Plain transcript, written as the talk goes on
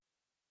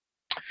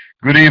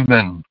Good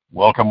evening.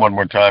 Welcome one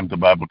more time to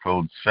Bible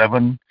Code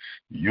 7,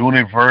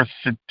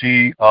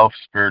 University of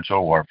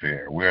Spiritual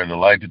Warfare. We are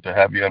delighted to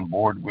have you on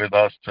board with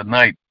us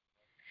tonight.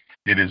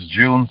 It is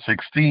June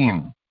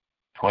 16,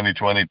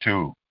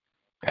 2022,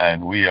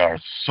 and we are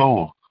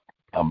so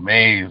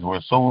amazed. We're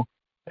so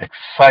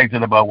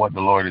excited about what the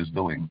Lord is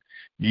doing.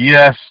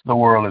 Yes, the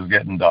world is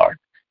getting dark.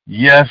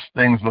 Yes,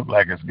 things look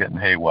like it's getting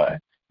haywire.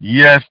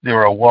 Yes,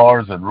 there are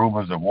wars and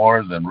rumors of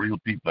wars, and real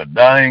people are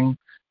dying.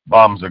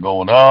 Bombs are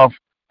going off.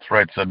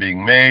 Threats are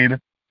being made.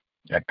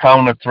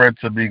 Counter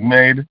threats are being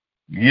made.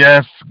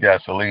 Yes,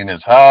 gasoline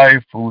is high.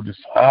 Food is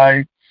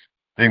high.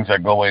 Things are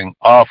going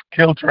off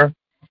kilter.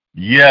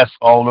 Yes,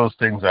 all those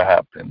things are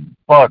happening.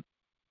 But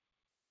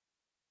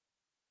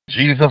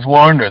Jesus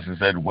warned us. He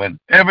said,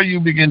 whenever you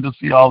begin to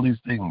see all these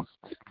things,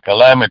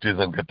 calamities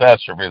and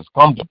catastrophes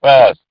come to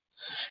pass,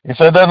 he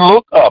said, then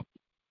look up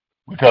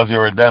because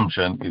your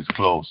redemption is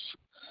close.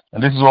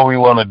 And this is what we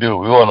want to do.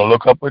 We want to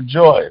look up with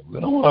joy. We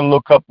don't want to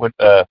look up with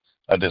a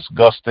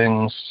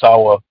disgusting,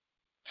 sour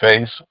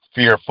face,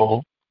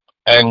 fearful,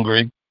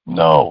 angry.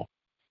 No.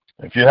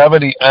 If you have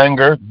any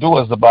anger, do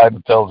as the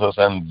Bible tells us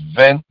and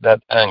vent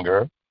that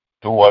anger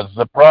towards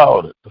the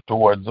proud,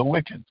 towards the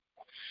wicked.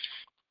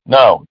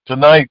 Now,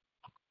 tonight,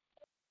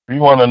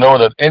 we want to know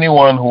that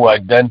anyone who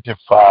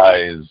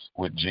identifies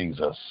with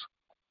Jesus,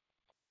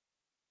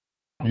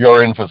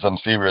 you're in for some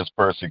serious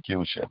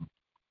persecution.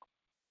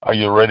 Are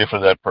you ready for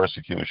that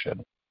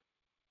persecution?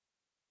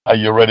 Are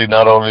you ready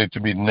not only to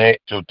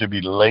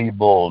be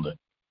labeled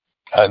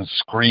and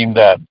screamed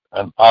at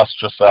and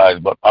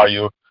ostracized, but are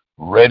you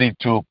ready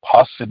to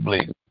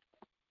possibly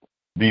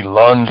be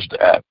lunged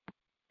at,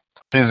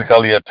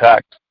 physically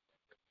attacked?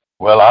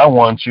 Well, I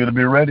want you to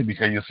be ready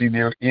because you see,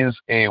 there is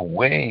a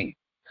way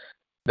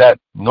that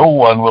no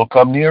one will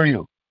come near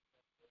you.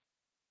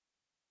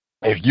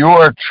 If you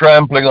are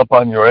trampling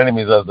upon your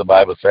enemies, as the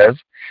Bible says,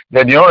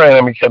 then your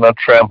enemy cannot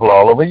trample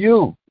all over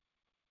you.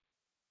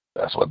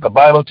 That's what the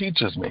Bible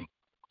teaches me.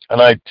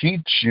 And I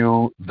teach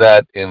you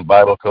that in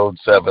Bible Code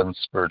 7,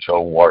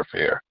 Spiritual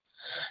Warfare.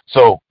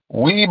 So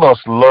we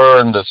must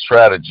learn the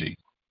strategy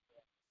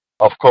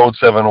of Code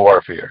 7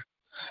 Warfare.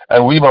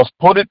 And we must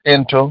put it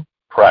into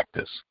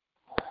practice.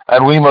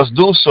 And we must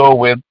do so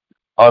with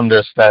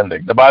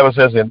understanding. The Bible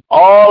says in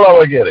all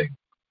our getting,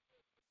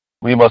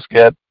 we must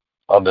get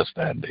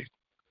understanding.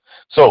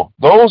 So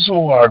those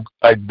who are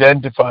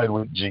identified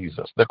with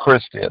Jesus, the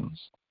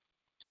Christians,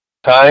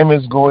 time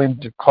is going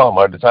to come,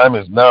 or the time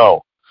is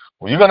now,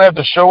 where you're going to have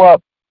to show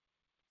up.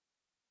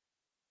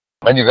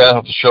 And you're going to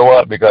have to show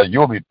up because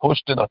you'll be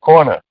pushed in a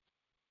corner.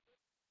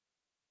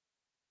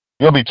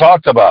 You'll be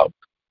talked about.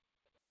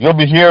 You'll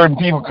be hearing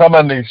people come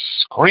and they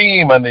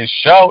scream and they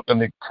shout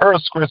and they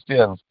curse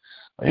Christians.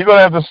 And you're going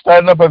to have to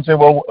stand up and say,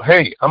 well,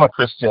 hey, I'm a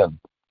Christian.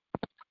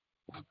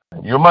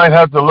 You might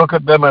have to look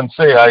at them and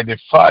say, I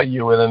defy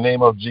you in the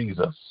name of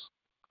Jesus.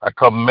 I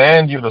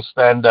command you to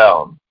stand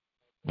down.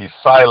 Be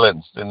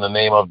silenced in the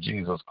name of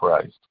Jesus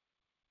Christ.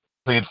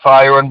 Plead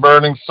fire and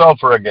burning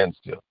sulfur against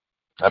you.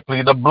 I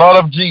plead the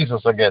blood of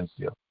Jesus against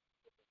you.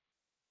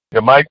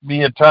 There might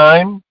be a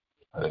time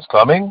that is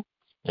coming,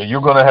 and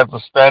you're going to have to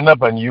stand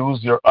up and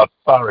use your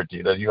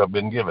authority that you have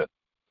been given.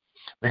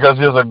 Because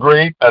there's a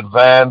great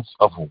advance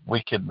of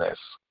wickedness.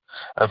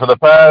 And for the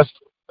past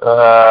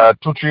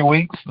 2-3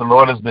 weeks, the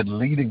Lord has been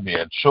leading me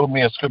and showed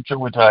me a scripture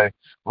which I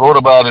wrote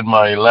about in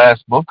my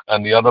last book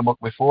and the other book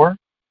before.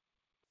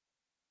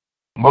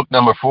 Book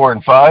number 4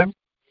 and 5.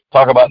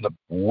 Talk about the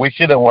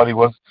wicked and what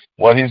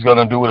he's going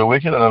to do with the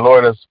wicked. And the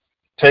Lord has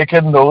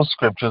taken those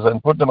scriptures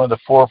and put them at the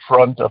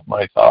forefront of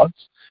my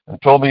thoughts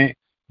and told me,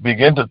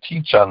 begin to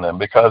teach on them.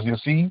 Because you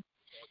see,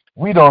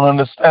 we don't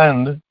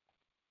understand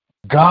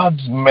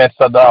God's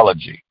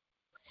methodology,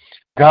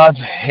 God's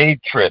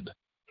hatred,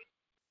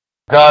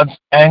 God's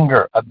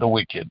anger at the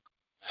wicked.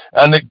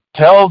 And it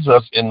tells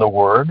us in the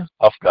Word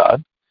of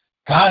God,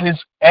 God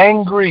is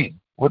angry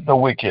with the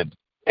wicked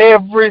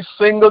every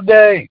single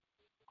day.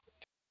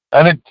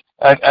 And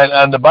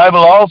the Bible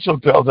also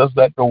tells us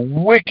that the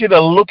wicked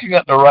are looking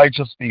at the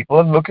righteous people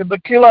and looking to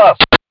kill us.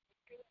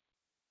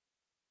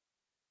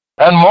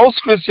 And most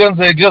Christians,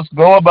 they just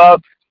go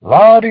about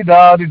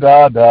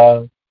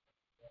la-di-da-di-da-da,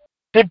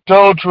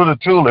 tiptoe through the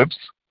tulips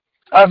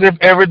as if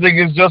everything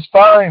is just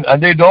fine,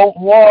 and they don't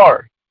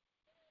war.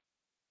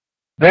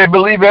 They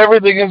believe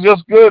everything is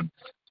just good,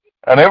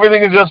 and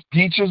everything is just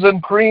peaches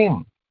and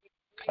cream.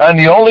 And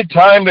the only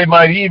time they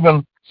might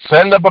even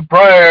send up a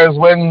prayer is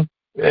when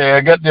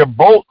they get their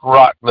boat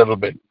rocked a little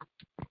bit.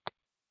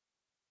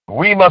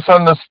 We must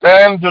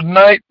understand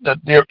tonight that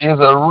there is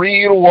a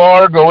real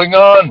war going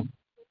on.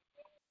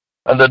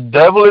 And the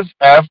devil is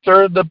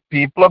after the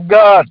people of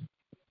God.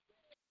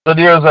 So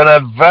there is an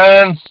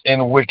advance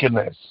in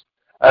wickedness.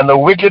 And the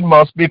wicked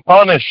must be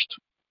punished.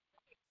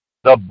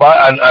 And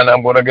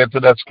I'm going to get to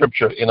that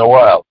scripture in a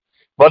while.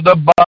 But the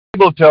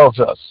Bible tells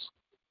us,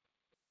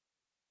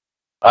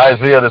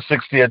 Isaiah the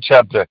 60th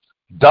chapter,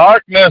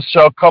 darkness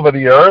shall cover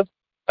the earth,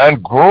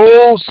 and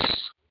gross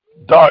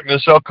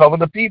darkness shall cover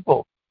the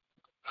people.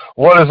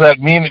 What does that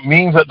mean? It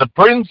means that the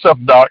prince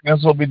of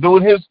darkness will be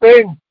doing his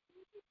thing.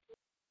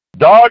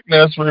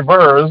 Darkness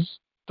refers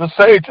to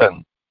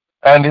Satan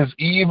and his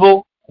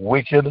evil,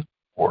 wicked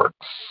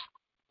works.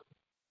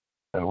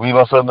 And we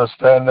must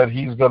understand that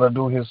he's going to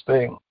do his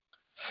thing.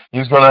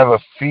 He's going to have a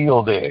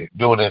field day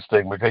doing his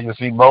thing, because you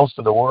see, most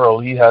of the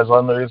world he has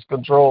under his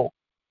control.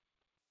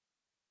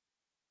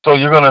 So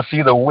you're going to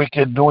see the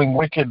wicked doing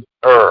wickeder.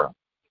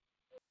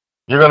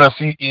 You're going to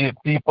see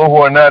people who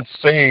are not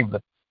saved.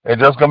 They're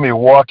just going to be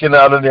walking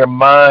out of their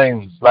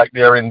minds like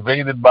they're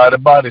invaded by the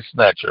body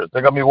snatchers.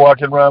 They're going to be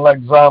walking around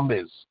like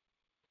zombies.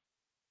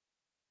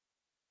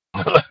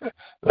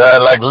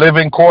 Like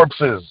living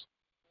corpses.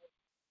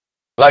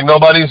 Like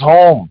nobody's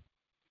home.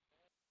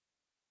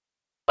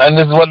 And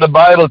this is what the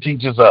Bible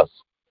teaches us.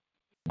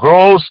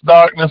 Gross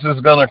darkness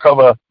is going to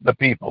cover the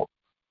people.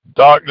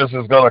 Darkness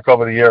is going to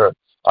cover the earth.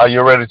 Are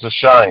you ready to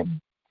shine?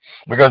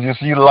 Because you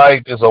see,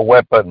 light is a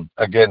weapon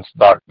against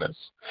darkness.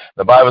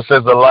 The Bible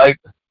says the light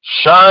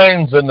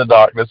shines in the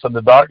darkness, and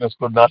the darkness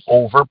could not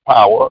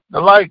overpower the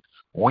light.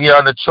 We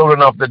are the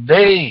children of the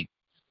day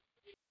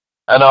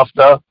and of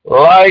the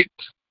light.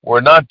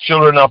 We're not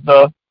children of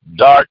the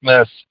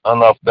darkness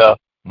and of the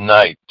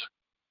night.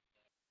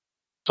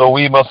 So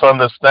we must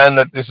understand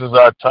that this is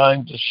our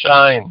time to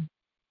shine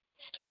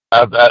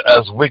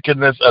as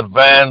wickedness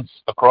advances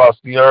across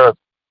the earth.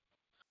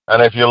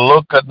 And if you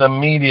look at the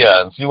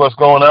media and see what's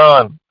going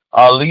on,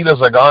 our leaders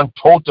are gone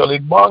totally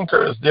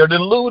bonkers. They're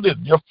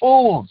deluded. They're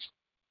fools.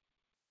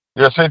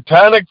 They're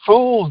satanic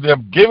fools. They're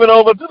given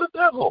over to the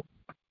devil.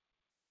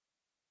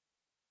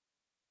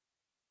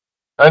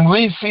 And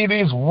we see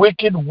these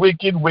wicked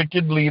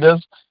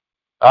leaders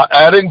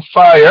adding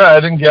fire,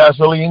 adding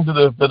gasoline to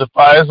the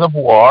fires of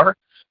war.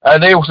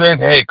 And they were saying,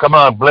 hey, come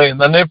on, blame.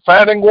 And they're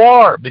fighting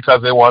war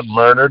because they want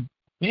murdered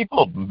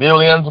people,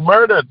 millions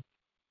murdered.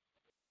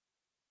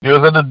 These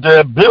are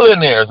the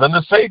billionaires and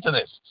the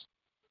Satanists,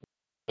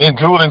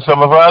 including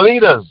some of our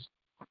leaders.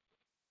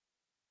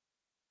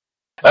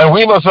 And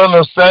we must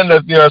understand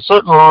that there are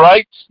certain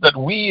rights that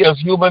we as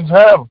humans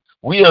have,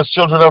 we as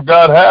children of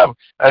God have,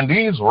 and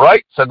these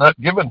rights are not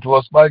given to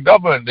us by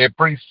government. They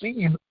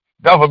precede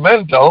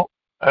governmental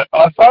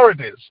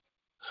authorities.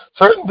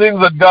 Certain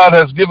things that God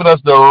has given us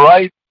the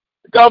right,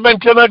 the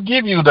government cannot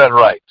give you that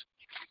right.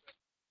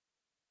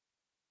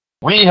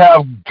 We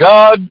have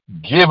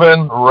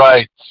God-given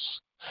rights.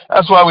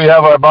 That's why we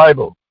have our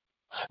Bible.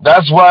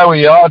 That's why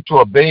we ought to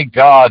obey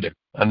God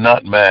and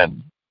not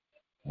man.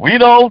 We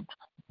don't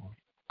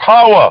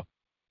cower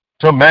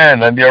to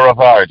man and their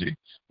authority.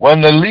 When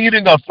the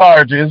leading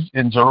authorities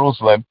in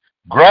Jerusalem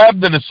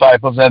grabbed the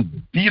disciples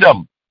and beat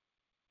them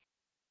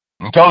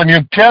and told them,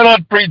 you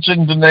cannot preach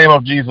in the name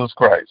of Jesus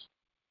Christ.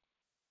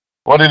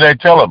 What did they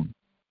tell them?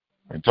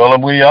 They told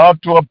them we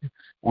ought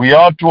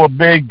to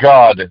obey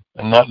God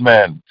and not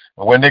man.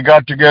 And when they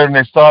got together and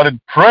they started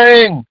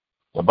praying,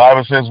 the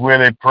Bible says where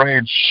they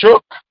prayed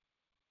shook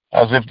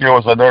as if there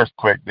was an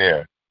earthquake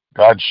there.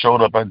 God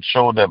showed up and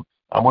showed them,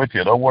 I'm with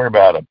you. Don't worry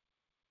about them.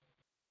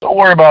 Don't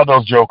worry about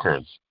those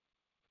jokers.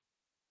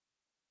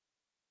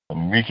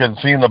 And we can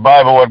see in the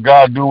Bible what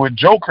God do with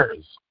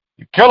jokers.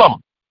 You kill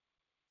them.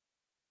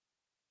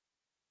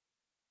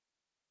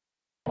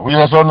 We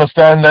must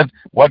understand that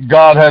what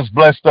God has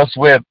blessed us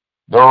with,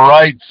 the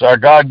rights, our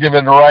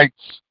God-given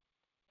rights,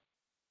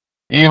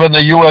 even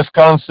the U.S.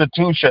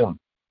 Constitution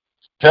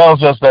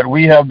tells us that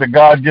we have the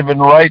God-given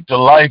right to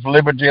life,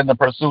 liberty, and the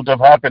pursuit of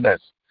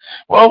happiness.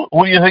 Well,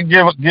 who do you think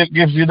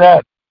gives you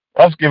that?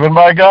 That's given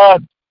by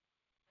God.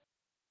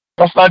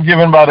 That's not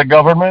given by the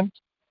government.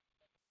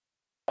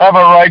 I have a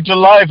right to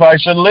life. I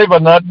shall live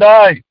and not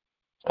die.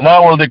 And I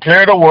will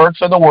declare the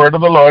works and the word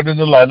of the Lord in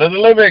the land of the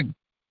living.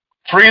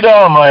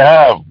 Freedom I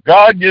have.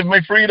 God give me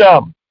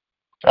freedom.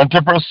 And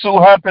to pursue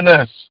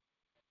happiness.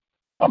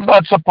 I'm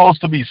not supposed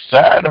to be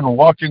sad and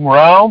walking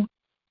around.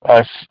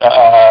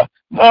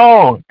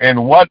 No,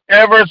 in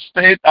whatever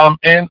state I'm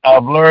in,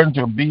 I've learned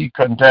to be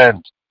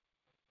content.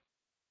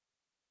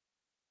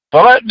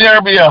 So let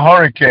there be a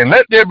hurricane,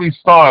 let there be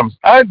storms.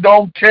 I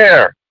don't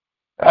care.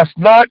 That's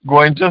not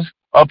going to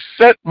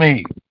upset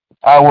me.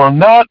 I will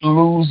not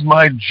lose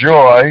my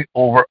joy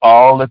over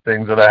all the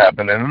things that are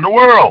happening in the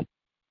world.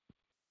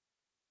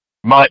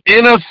 My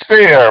inner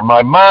sphere,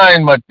 my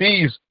mind, my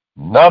peace,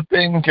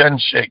 nothing can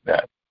shake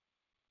that.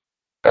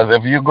 Because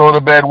if you go to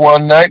bed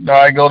one night,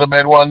 now I go to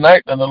bed one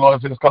night, and the Lord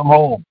says, come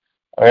home.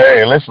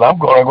 Hey, listen, I'm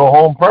going to go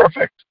home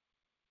perfect.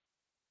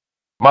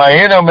 My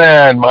inner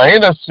man, my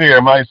inner sphere,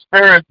 my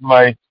spirit,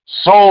 my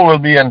soul will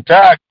be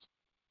intact.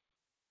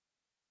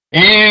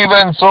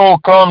 Even so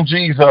come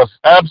Jesus,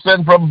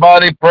 absent from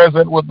body,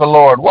 present with the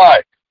Lord.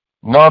 Why?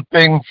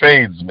 Nothing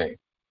fades me.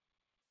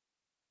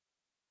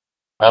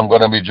 I'm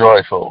going to be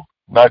joyful,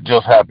 not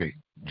just happy,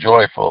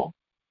 joyful.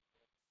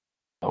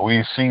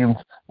 We've seen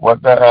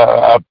what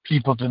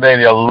people today,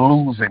 they are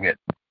losing it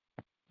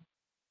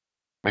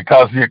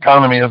because the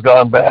economy has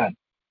gone bad.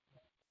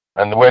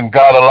 And when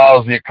God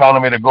allows the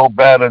economy to go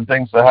bad and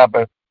things to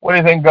happen, what do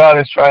you think God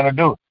is trying to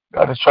do?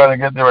 God is trying to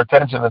get their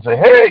attention and say,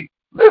 hey,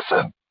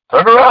 listen,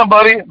 turn around,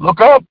 buddy, look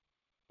up.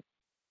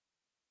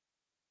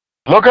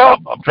 Look up.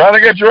 I'm trying to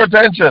get your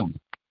attention.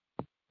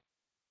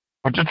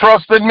 Put your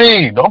trust in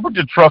me. Don't put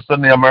your trust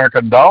in the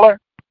American dollar.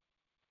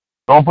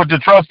 Don't put your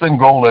trust in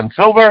gold and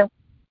silver.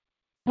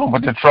 Don't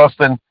put your trust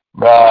in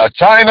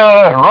China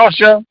and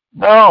Russia.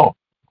 No.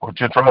 Put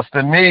your trust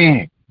in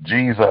me,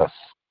 Jesus.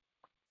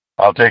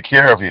 I'll take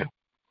care of you.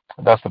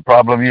 That's the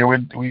problem here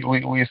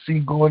we see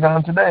going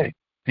on today.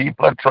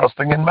 People are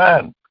trusting in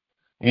man.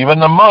 Even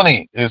the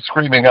money is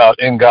screaming out,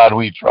 in God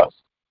we trust.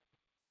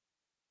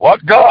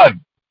 What God?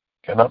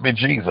 Cannot be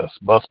Jesus.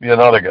 Must be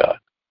another God.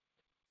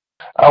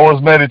 I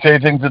was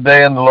meditating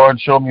today and the Lord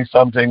showed me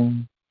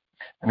something,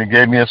 and He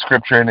gave me a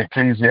scripture in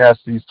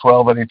Ecclesiastes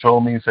 12, and He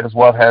told me, He says,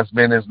 what has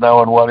been is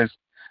now, and what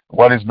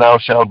is now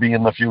shall be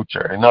in the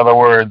future. In other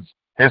words,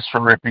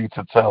 history repeats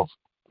itself.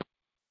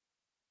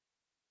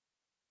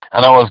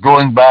 And I was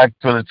going back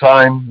to the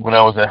time when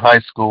I was in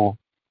high school,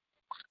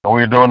 and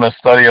we were doing a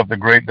study of the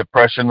Great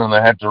Depression, and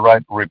I had to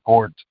write a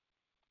report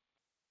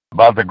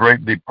about the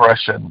Great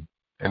Depression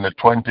in the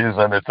 20s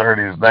and the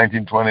 30s,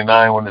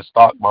 1929, when the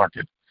stock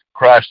market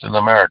crashed in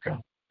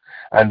America.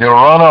 And the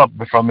run-up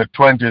from the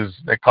 20s,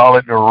 they call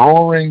it the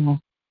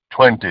Roaring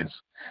 20s.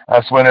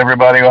 That's when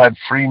everybody who had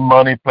free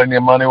money, plenty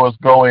of money was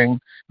going.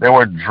 They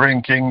were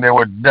drinking, they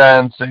were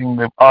dancing,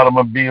 the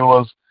automobile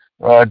was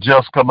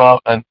just come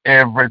out, and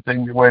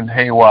everything went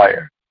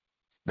haywire.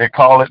 They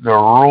call it the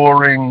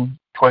Roaring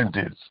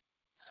 20s.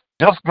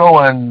 Just go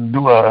and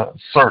do a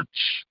search.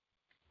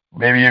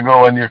 Maybe you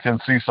go and you can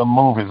see some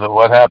movies of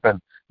what happened.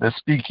 The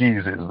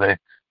speakeasies,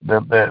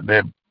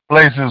 the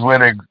places where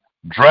they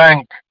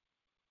drank,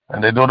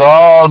 and they did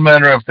all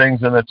manner of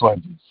things in the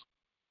 20s.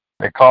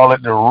 They call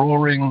it the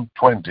Roaring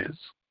 20s.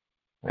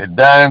 They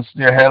danced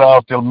your head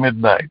off till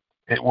midnight.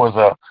 It was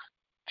a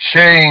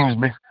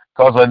change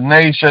because a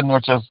nation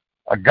which is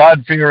a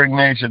God-fearing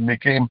nation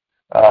became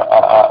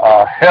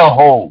a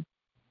hellhole.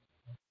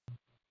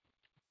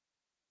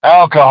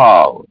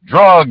 Alcohol,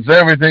 drugs,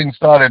 everything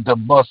started to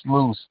bust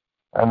loose,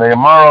 and the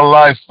immoral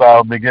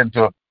lifestyle began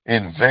to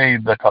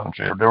invade the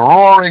country. The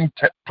Roaring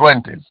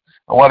 20s. And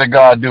what did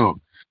God do?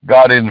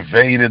 God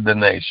invaded the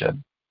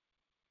nation.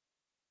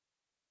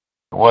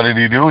 What did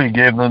He do? He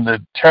gave them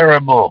the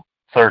terrible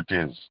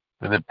 30s,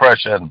 the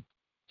Depression.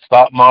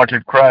 Stock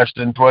market crashed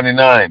in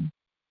 29,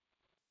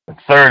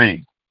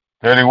 30,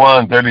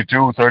 31,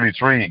 32,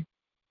 33.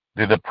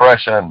 The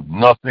Depression,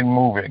 nothing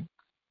moving.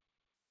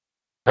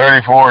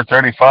 34,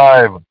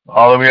 35,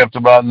 all the way up to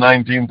about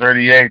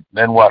 1938.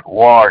 Then what?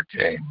 War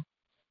came.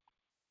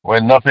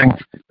 When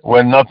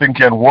nothing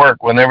can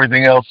work, when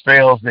everything else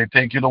fails, they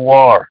take you to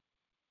war.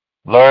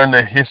 Learn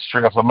the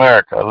history of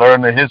America.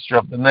 Learn the history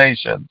of the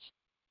nations.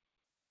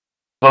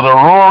 So the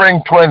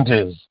Roaring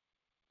 20s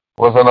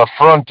was an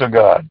affront to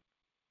God.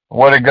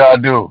 What did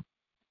God do?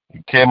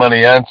 He came and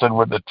He answered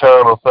with the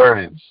terrible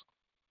 30s.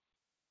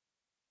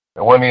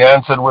 And when He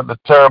answered with the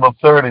terrible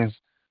 30s,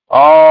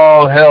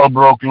 all hell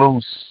broke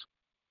loose.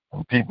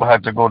 And people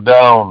had to go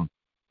down.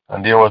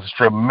 And there was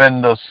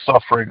tremendous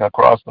suffering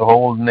across the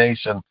whole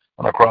nation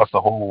and across the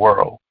whole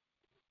world.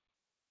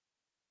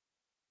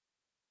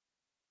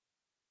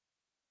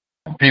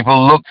 And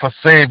people looked for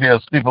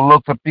saviors. People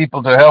looked for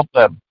people to help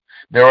them.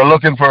 They were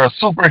looking for a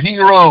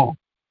superhero.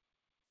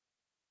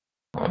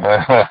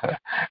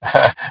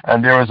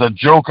 And there was a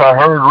joke I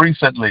heard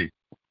recently.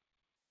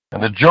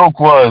 And the joke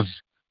was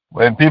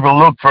when people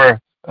looked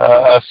for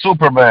a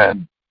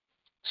Superman.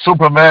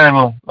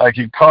 Superman, like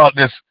he caught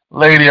this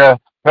lady,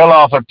 fell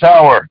off a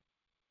tower.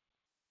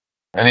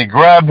 And he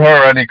grabbed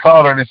her and he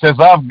caught her and he says,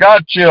 I've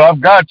got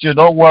you,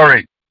 don't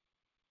worry.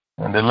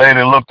 And the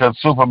lady looked at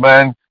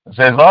Superman and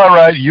says, all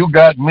right, you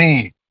got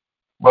me,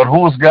 but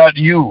who's got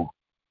you?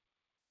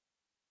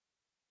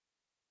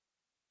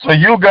 So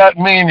you got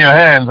me in your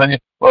hands,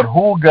 but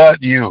who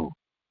got you?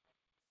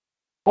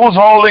 Who's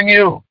holding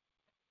you?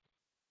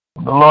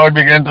 And the Lord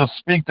began to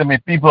speak to me.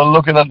 People are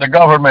looking at the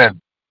government.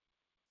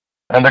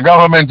 And the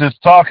government is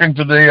talking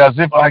today as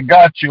if I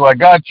got you.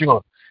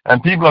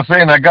 And people are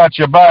saying, I got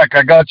your back.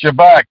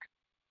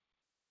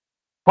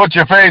 Put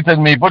your faith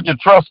in me. Put your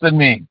trust in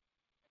me.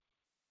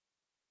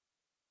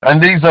 And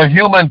these are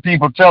human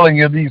people telling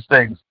you these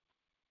things.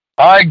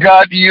 I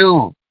got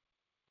you.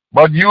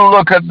 But you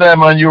look at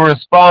them and you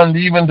respond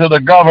even to the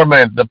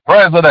government, the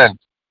president.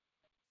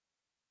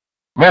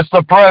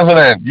 Mr.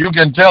 President, you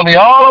can tell me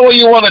all what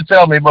you want to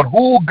tell me, but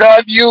who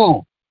got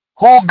you?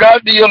 Who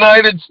got the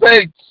United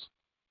States?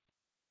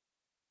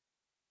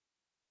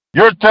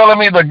 You're telling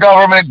me the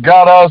government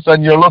got us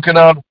and you're looking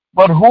out,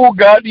 but who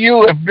got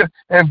you?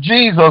 If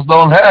Jesus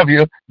don't have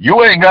you,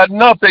 you ain't got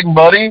nothing,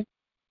 buddy.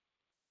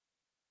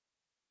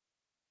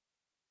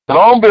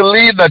 Don't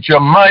believe that your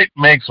might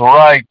makes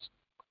right,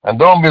 and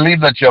don't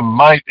believe that your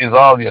might is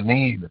all you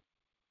need.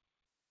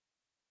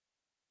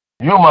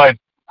 You might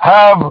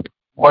have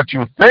what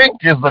you think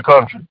is the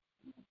country.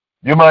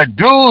 You might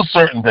do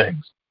certain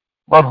things,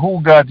 but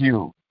who got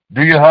you?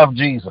 Do you have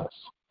Jesus?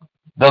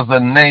 Does the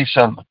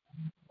nation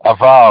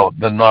avow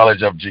the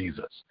knowledge of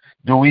Jesus?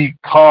 Do we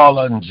call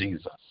on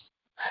Jesus?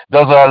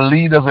 Does our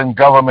leaders in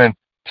government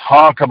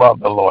talk about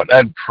the Lord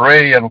and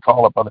pray and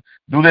call upon it?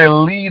 Do they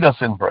lead us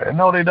in prayer?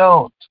 No, they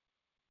don't.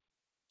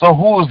 So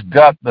who's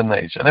got the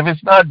nation? If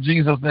it's not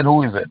Jesus, then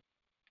who is it?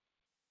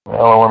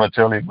 Well, I want to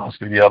tell you, it must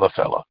be the other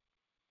fella.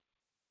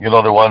 You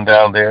know, the one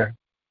down there?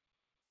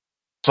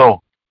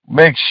 So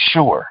make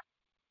sure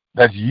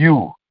that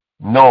you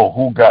know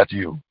who got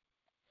you.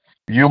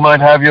 You might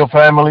have your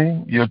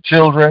family, your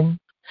children.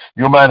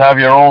 You might have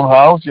your own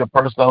house, your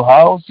personal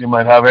house. You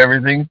might have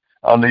everything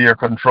under your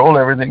control.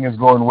 Everything is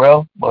going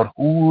well. But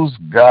who's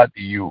got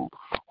you?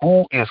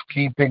 Who is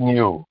keeping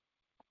you?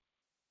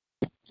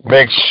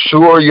 Make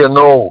sure you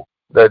know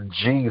that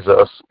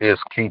Jesus is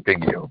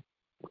keeping you.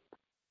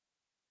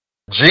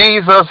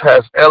 Jesus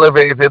has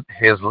elevated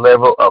his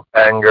level of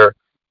anger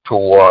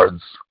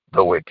towards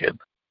the wicked.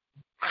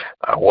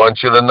 I want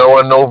you to know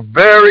and know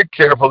very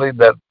carefully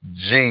that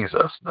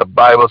Jesus, the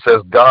Bible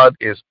says, God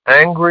is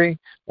angry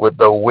with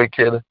the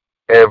wicked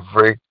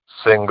every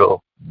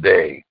single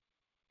day.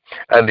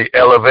 And the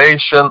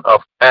elevation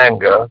of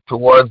anger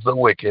towards the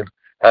wicked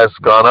has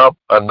gone up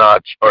a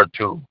notch or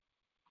two.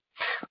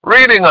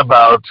 Reading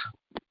about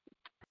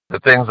the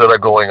things that are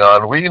going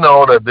on, we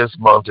know that this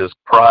month is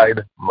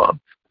Pride Month.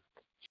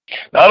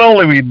 Not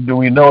only do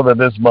we know that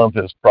this month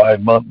is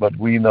Pride Month, but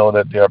we know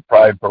that there are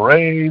pride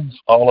parades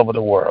all over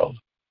the world.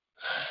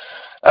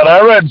 And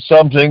I read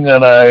something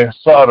and I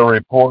saw the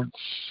reports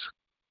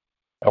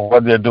of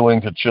what they're doing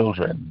to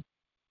children,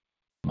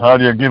 how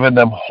they're giving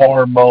them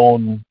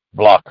hormone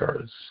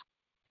blockers,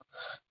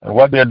 and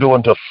what they're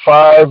doing to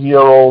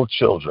 5-year-old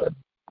children.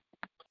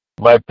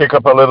 Might pick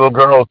up a little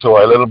girl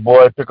toy, a little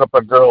boy pick up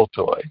a girl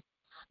toy.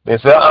 They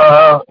say,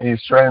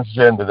 he's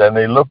transgendered, and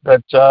they look at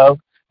that child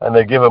and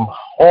they give him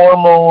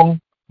hormone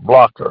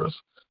blockers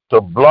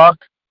to block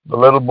the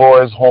little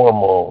boy's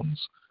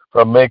hormones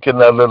from making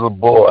that little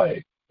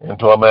boy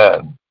into a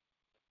man,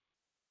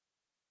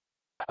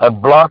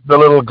 and block the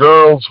little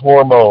girl's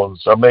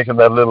hormones from making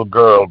that little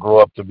girl grow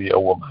up to be a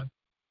woman,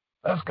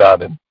 as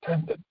God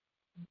intended.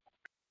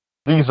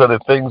 These are the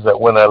things that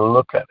when I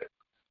look at it,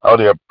 how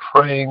they are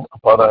preying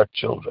upon our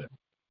children,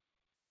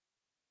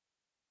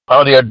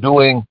 how they are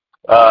doing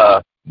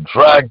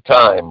drag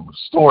time,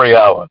 story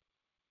hour,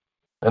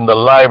 in the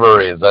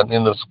libraries and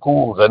in the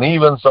schools and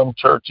even some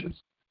churches,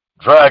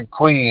 drag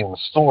queen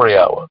story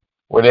hour,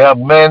 where they have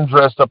men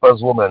dressed up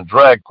as women,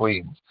 drag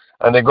queens,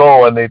 and they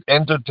go and they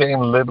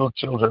entertain little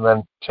children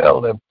and tell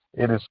them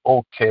it is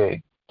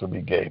okay to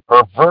be gay.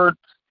 Pervert,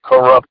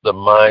 corrupt the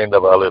mind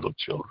of our little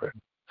children.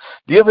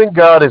 Do you think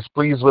God is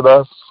pleased with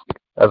us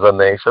as a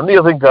nation? Do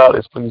you think God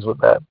is pleased with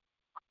that?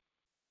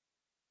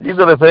 These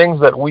are the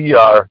things that we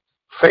are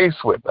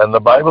faced with, and the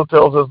Bible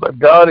tells us that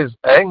God is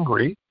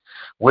angry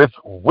with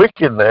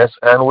wickedness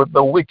and with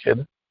the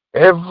wicked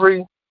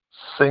every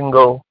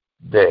single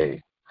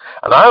day.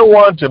 And I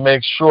want to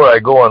make sure I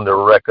go on the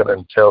record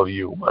and tell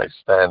you my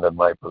stand and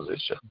my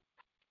position.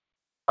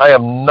 I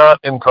am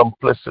not in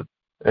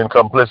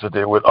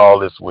complicity with all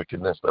this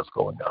wickedness that's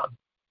going on.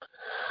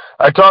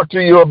 I talked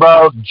to you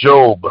about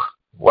Job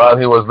while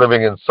he was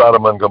living in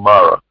Sodom and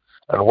Gomorrah,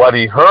 and what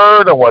he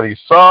heard and what he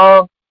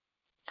saw,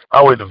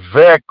 how it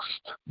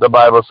vexed, the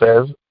Bible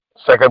says,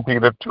 2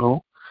 Peter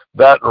 2,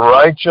 that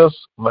righteous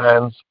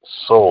man's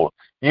soul.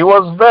 He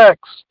was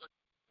vexed.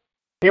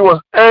 He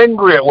was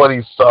angry at what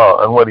he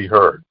saw and what he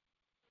heard.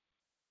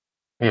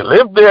 He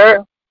lived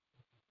there.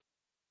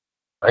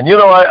 And you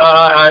know,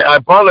 I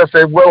probably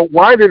said, well,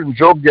 why didn't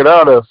Job get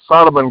out of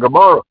Sodom and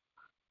Gomorrah?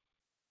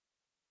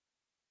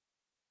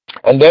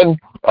 And then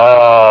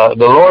the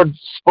Lord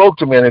spoke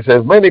to me and he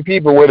says, many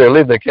people where they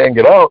live, they can't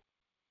get out.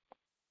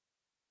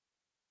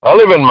 I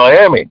live in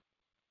Miami.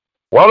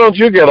 Why don't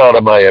you get out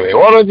of Miami?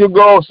 Why don't you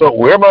go? So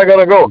where am I going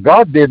to go?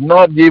 God did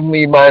not give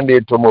me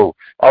mandate to move.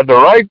 At the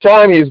right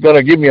time, he's going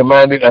to give me a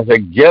mandate and say,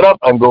 get up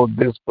and go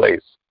this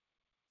place.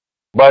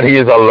 But he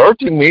is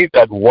alerting me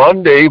that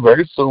one day,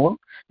 very soon,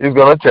 he's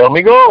going to tell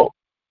me go.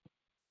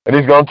 And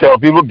he's going to tell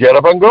people, get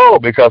up and go,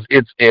 because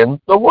it's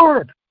in the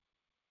Word.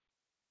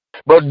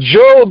 But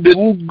Job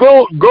didn't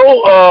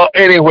go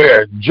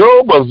anywhere.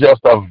 Job was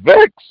just a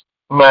vexed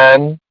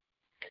man,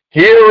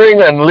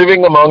 hearing and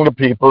living among the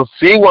people,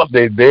 seeing what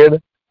they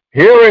did,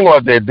 hearing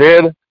what they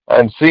did,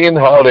 and seeing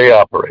how they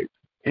operate.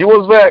 He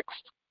was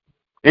vexed.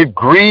 It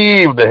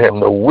grieved him,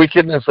 the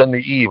wickedness and the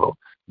evil,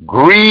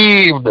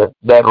 grieved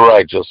that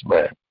righteous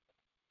man.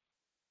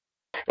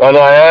 And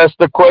I asked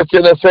the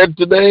question, I said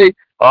today,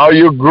 are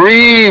you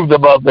grieved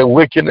about the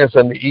wickedness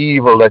and the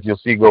evil that you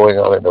see going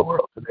on in the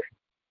world today?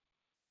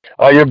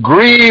 Are you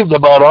grieved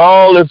about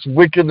all this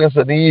wickedness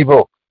and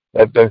evil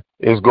that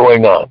is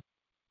going on?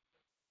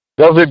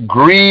 Does it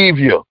grieve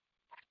you?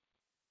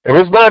 If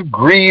it's not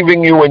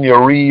grieving you when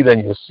you read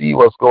and you see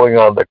what's going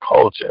on in the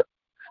culture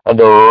and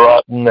the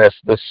rottenness,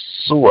 the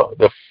sewer,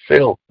 the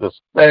filth, the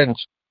stench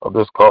of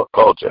this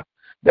culture,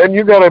 then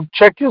you got to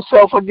check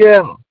yourself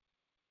again.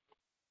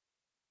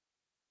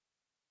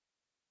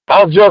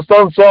 I was just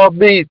on South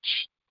Beach.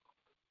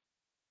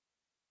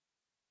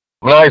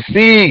 When I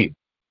see,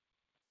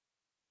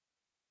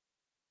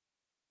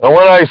 and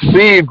when I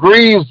see, it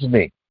grieves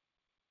me.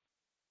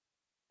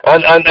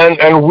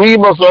 And we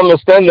must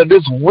understand that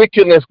this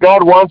wickedness,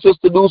 God wants us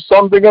to do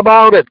something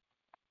about it.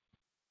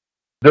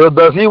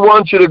 Does he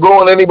want you to go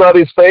on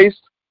anybody's face?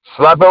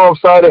 Slap him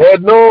upside the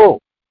head? No.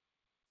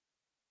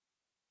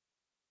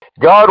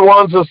 God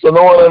wants us to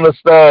know and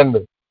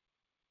understand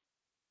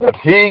that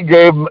he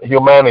gave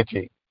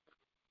humanity.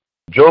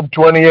 Job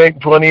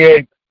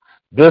 28:28.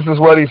 This is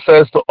what he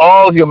says to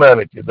all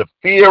humanity. The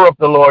fear of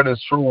the Lord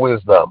is true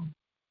wisdom,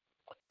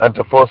 and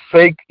to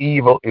forsake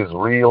evil is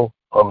real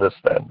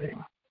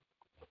understanding.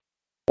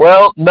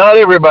 Well, not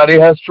everybody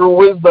has true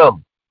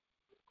wisdom,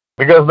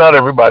 because not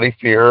everybody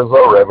fears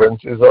or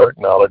reverences or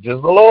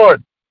acknowledges the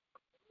Lord.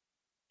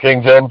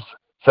 King James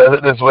says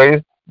it this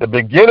way: the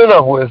beginning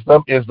of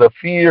wisdom is the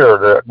fear,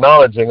 the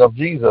acknowledging of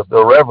Jesus,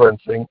 the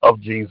reverencing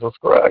of Jesus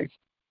Christ.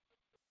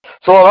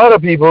 So a lot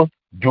of people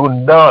do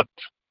not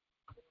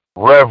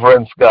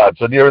reverence God.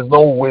 So there is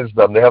no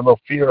wisdom. They have no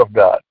fear of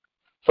God.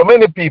 So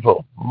many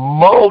people,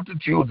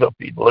 multitudes of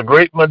people, a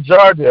great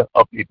majority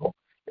of people,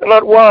 they're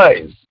not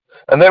wise.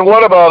 And then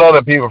what about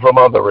other people from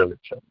other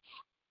religions?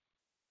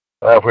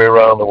 Halfway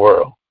around the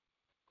world,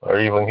 or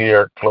even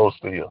here close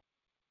to you.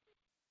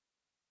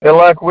 They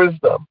lack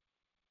wisdom.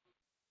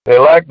 They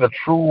lack the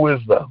true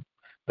wisdom.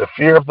 The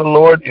fear of the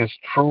Lord is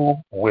true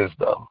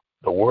wisdom,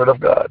 the Word of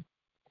God.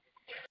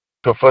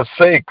 To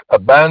forsake,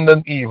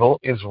 abandon evil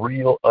is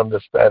real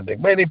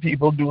understanding. Many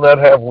people do not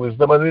have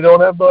wisdom, and they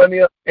don't have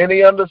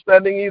any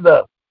understanding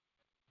either.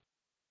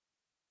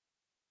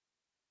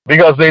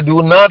 Because they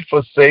do not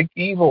forsake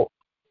evil.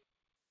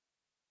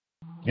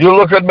 You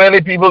look at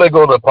many people, they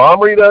go to the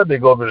palm reader, they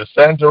go to the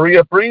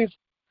Santeria priest,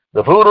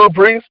 the voodoo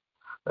priest,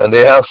 and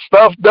they have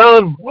stuff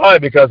done. Why?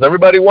 Because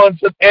everybody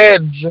wants an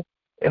edge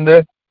in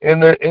the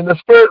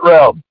spirit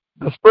realm,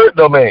 the spirit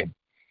domain.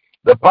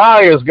 The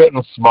pie is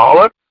getting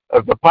smaller.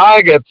 If the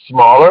pie gets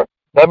smaller,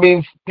 that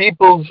means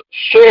people's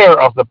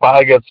share of the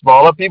pie gets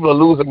smaller. People are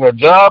losing their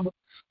job.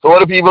 So what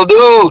do people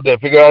do? They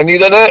figure, I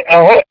need an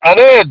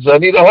edge. I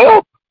need a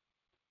help.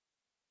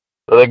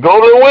 So they go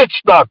to a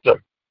witch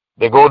doctor.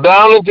 They go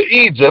down into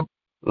Egypt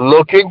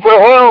looking for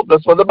help.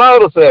 That's what the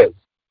Bible says.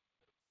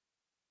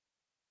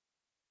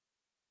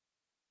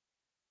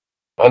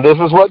 And this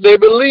is what they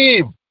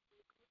believe.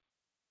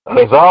 And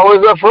there's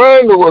always a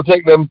friend who will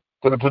take them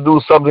to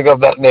do something of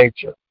that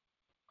nature.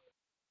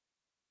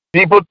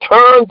 People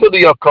turn to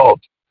the occult.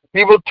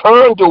 People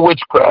turn to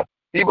witchcraft.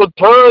 People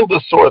turn to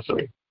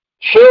sorcery.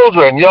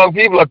 Children, young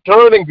people are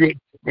turning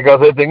because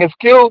they think it's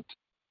cute.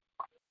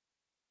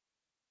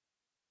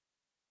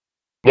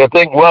 They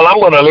think, well,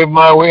 I'm going to live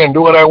my way and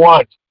do what I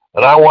want.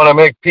 And I want to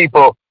make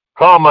people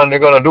come and they're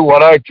going to do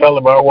what I tell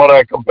them or what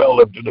I compel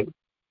them to do.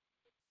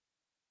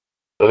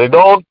 So they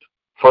don't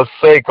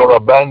forsake or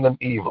abandon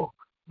evil.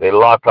 They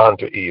lock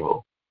onto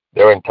evil.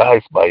 They're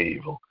enticed by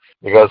evil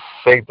because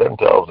Satan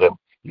tells them,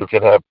 you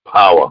can have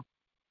power.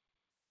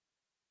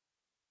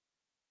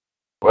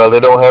 Well,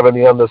 they don't have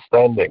any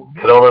understanding.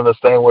 They don't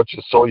understand what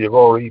you sow, you're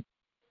going to reap.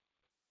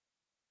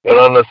 They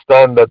don't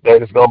understand that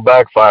it's going to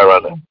backfire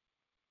on them.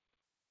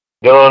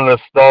 They don't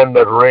understand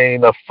that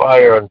rain of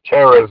fire and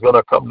terror is going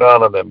to come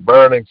down on them,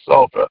 burning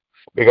sulfur,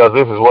 because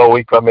this is where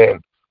we come in.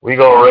 We're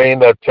going to rain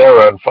that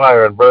terror and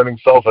fire and burning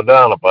sulfur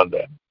down upon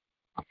them.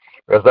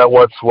 Because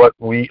that's what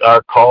we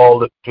are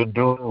called to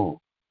do.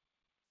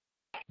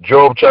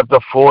 Job chapter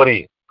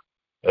 40.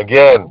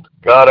 Again,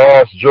 God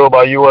asked Job,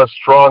 are you as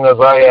strong as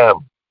I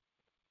am?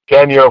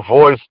 Can your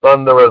voice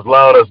thunder as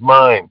loud as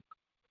mine?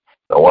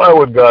 Now, why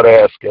would God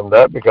ask him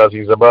that? Because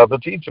he's about to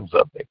teach him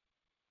something.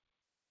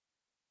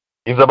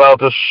 He's about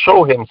to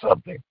show him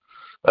something.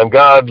 And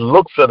God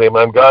looks at him,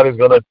 and God is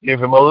going to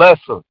give him a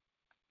lesson.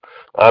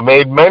 I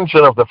made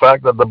mention of the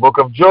fact that the book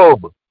of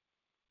Job,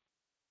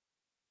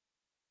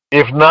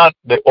 if not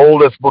the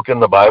oldest book in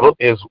the Bible,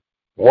 is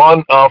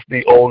one of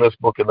the oldest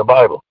books in the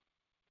Bible.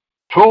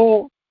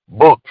 2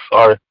 books,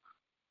 or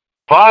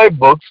 5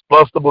 books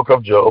plus the book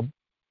of Job: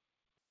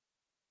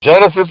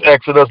 Genesis,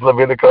 Exodus,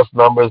 Leviticus,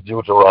 Numbers,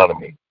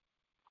 Deuteronomy.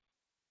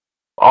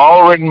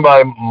 All written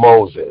by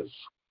Moses.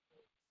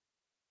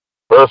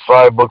 First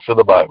 5 books of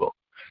the Bible.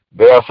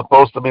 They are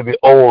supposed to be the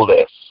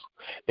oldest.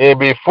 And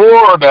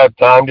before that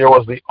time, there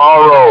was the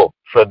oral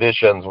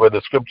traditions where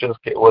the scriptures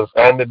was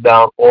handed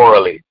down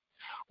orally.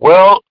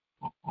 Well,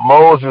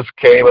 Moses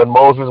came, and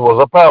Moses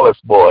was a palace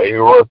boy. He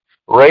was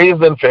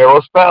raised in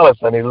Pharaoh's palace,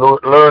 and he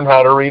learned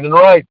how to read and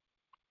write.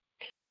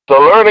 So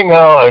learning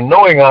how and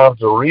knowing how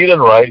to read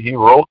and write, he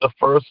wrote the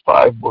first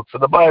 5 books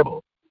of the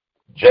Bible.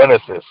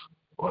 Genesis.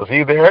 Was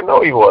he there?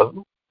 No, he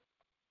wasn't.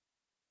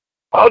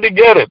 How did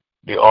he get it?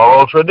 The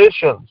oral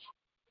traditions.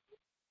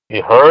 He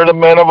heard the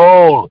men of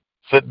old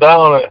sit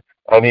down,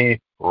 and he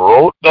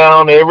wrote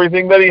down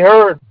everything that he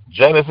heard.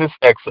 Genesis,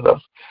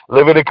 Exodus,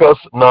 Leviticus,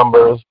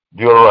 Numbers,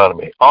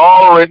 Deuteronomy.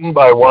 All written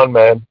by one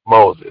man,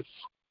 Moses.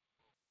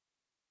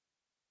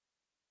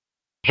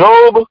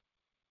 Job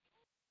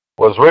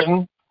was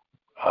written,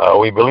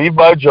 we believe,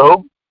 by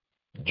Job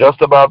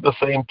just about the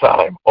same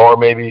time, or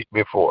maybe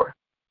before.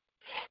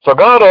 So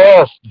God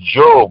asked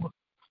Job,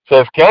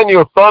 says, can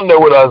you thunder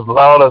with as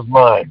loud as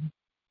mine?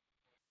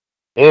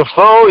 If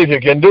so, if you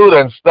can do,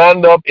 then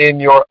stand up in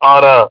your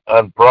honor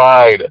and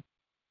pride.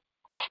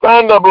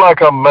 Stand up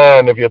like a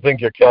man if you think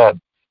you can,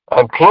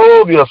 and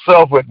clothe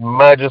yourself with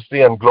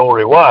majesty and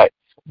glory. Why?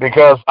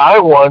 Because I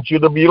want you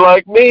to be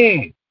like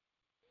me.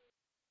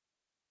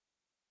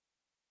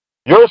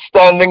 You're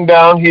standing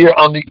down here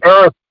on the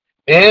earth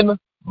in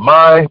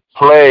my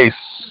place.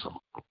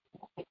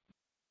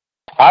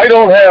 I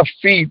don't have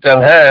feet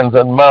and hands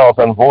and mouth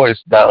and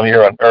voice down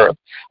here on earth.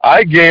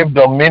 I gave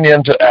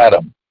dominion to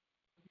Adam.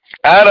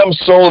 Adam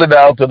sold it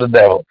out to the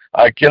devil.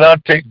 I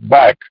cannot take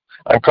back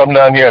and come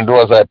down here and do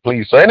as I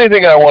please. So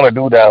anything I want to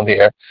do down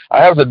here,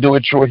 I have to do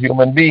it through a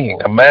human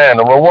being, a man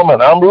or a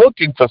woman. I'm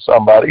looking for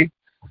somebody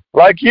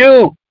like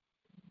you.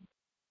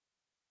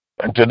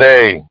 And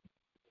today,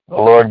 the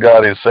Lord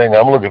God is saying,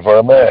 I'm looking for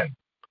a man.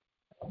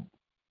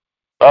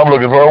 I'm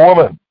looking for a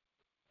woman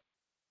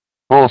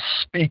who will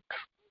speak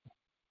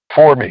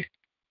for me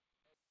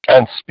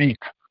and speak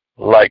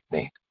like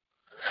me.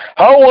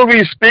 How will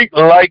we speak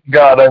like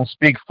God and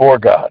speak for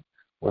God?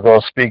 We're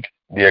going to speak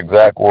the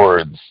exact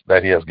words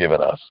that He has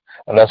given us.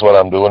 And that's what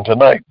I'm doing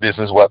tonight. This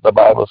is what the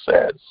Bible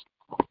says.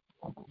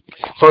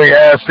 So He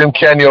asked him,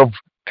 can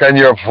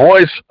your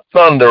voice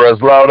thunder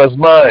as loud as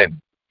mine?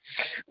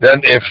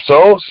 Then if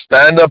so,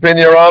 stand up in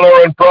your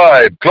honor and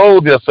pride.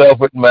 Clothe yourself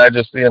with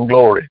majesty and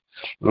glory.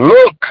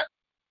 Look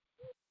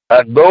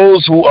at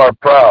those who are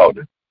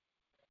proud.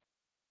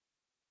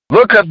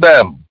 Look at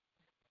them.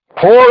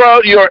 Pour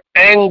out your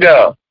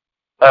anger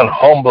and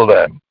humble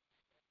them.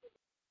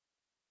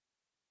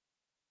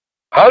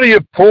 How do you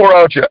pour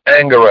out your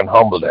anger and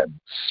humble them?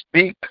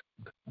 Speak,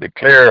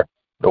 declare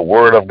the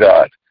word of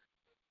God.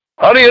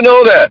 How do you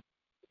know that?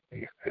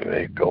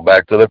 Go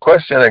back to the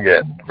question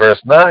again. Verse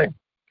 9.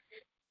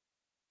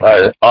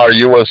 Are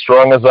you as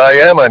strong as I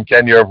am, and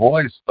can your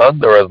voice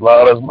thunder as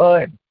loud as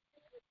mine?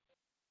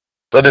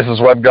 So this is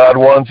what God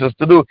wants us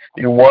to do.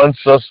 He wants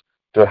us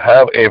to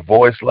have a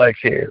voice like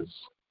His.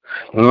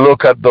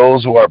 Look at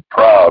those who are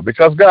proud,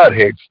 because God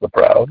hates the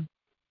proud.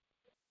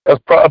 Because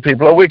proud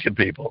people are wicked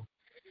people.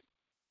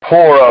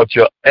 Pour out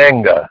your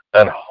anger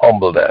and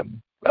humble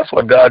them. That's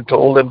what God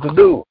told them to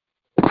do.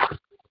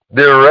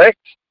 Direct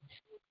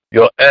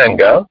your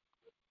anger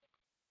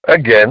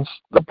against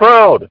the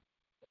proud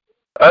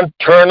and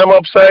turn them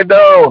upside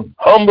down.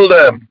 Humble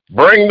them.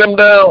 Bring them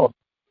down.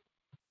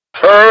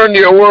 Turn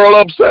your world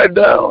upside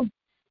down.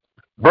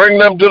 Bring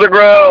them to the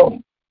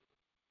ground.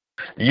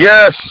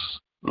 Yes,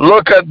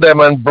 look at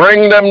them and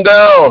bring them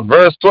down.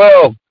 Verse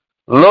 12.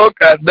 Look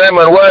at them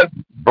and what?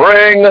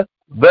 Bring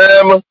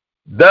them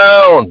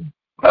down.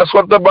 That's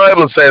what the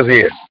Bible says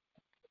here.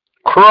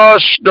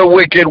 Crush the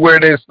wicked where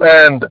they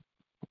stand.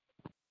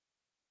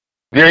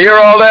 Do you hear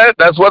all that?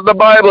 That's what the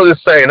Bible is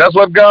saying. That's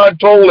what God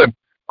told him.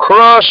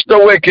 Crush the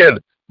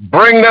wicked.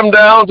 Bring them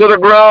down to the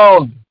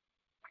ground.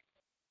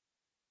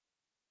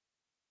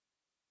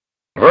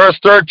 Verse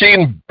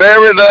 13,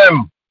 bury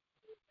them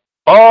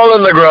all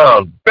in the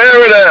ground.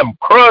 Bury them.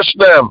 Crush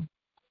them.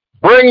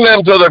 Bring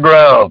them to the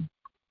ground.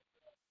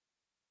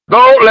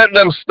 Don't let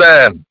them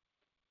stand.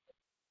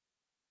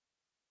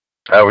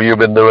 Have you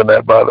been doing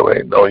that, by the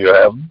way? No, you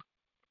haven't.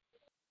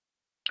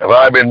 Have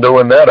I been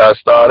doing that? I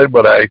started,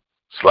 but I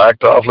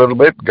slacked off a little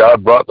bit.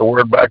 God brought the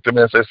word back to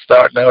me and said,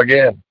 start now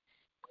again.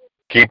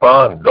 Keep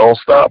on. Don't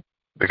stop.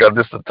 Because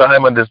this is the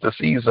time and this is the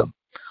season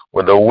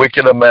when the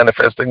wicked are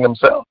manifesting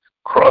themselves.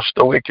 Crush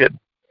the wicked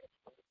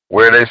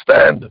where they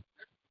stand.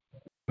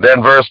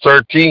 Then verse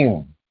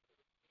 13,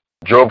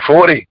 Job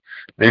 40,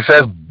 he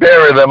says,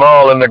 bury them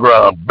all in the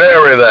ground.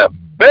 Bury them.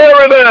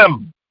 Bury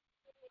them.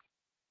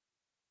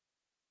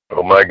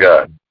 Oh my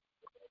God.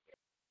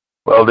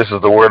 Well, this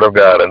is the word of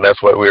God, and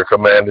that's what we are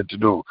commanded to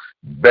do.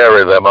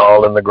 Bury them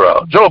all in the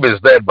ground. Job is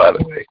dead, by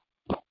the way.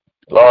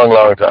 Long,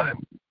 long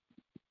time.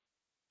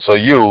 So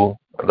you,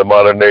 the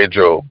modern day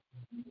Job,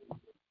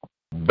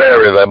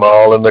 bury them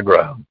all in the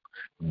ground.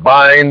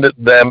 Bind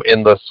them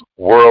in the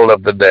world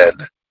of the dead.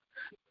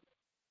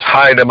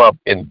 Tie them up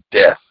in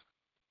death.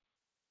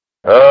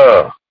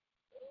 Now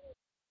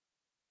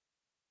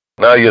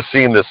you're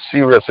seeing the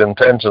serious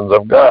intentions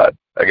of God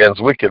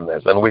against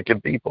wickedness and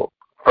wicked people,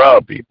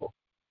 proud people.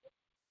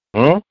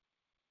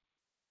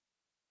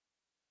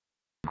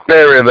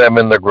 Bury them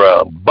in the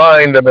ground.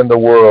 Bind them in the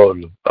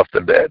world of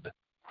the dead.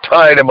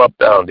 Tie them up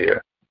down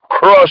here.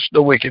 Crush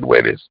the wicked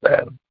where they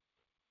stand.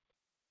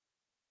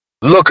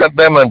 Look at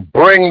them and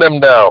bring them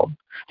down.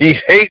 He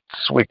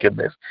hates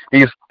wickedness.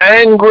 He's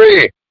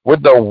angry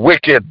with the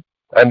wicked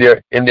and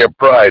in their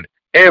pride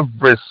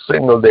every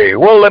single day.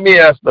 Well, let me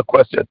ask the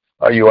question,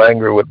 are you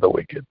angry with the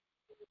wicked?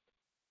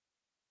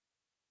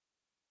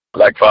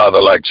 Like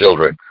father, like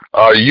children.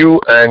 Are you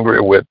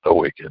angry with the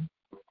wicked?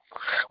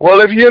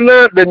 Well, if you're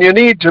not, then you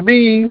need to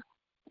be,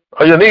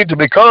 or you need to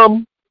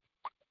become.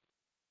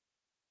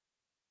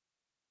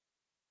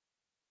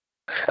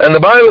 And the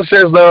Bible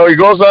says now, he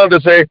goes on to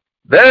say,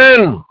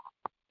 then,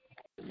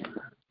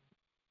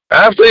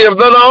 after you've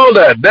done all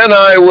that, then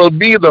I will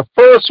be the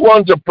first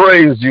one to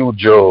praise you,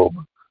 Job,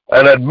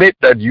 and admit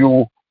that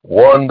you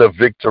won the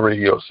victory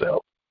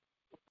yourself.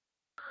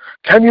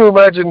 Can you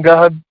imagine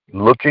God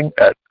looking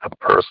at a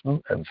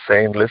person and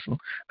saying, listen,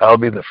 I'll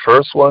be the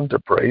first one to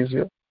praise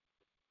you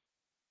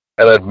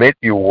and admit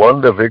you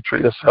won the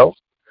victory yourself?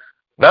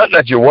 Not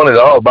that you won it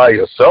all by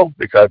yourself,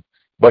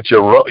 but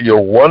you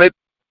won it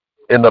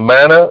in the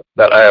manner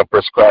that I have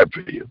prescribed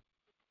for you.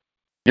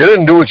 You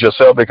didn't do it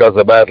yourself because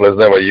the battle is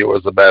never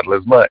yours, the battle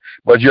is mine.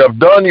 But you have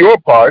done your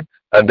part,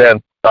 and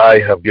then I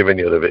have given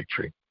you the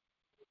victory.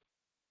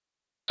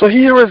 So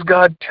here is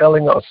God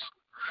telling us,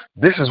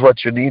 this is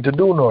what you need to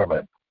do,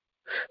 Norman.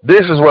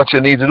 This is what you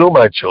need to do,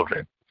 my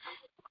children.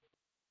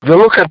 You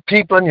look at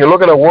people and you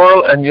look at the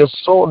world and you're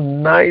so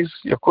nice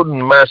you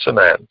couldn't match an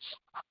ants.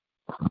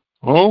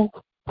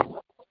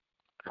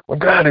 But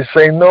God is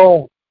saying,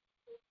 no,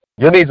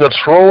 you need to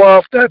throw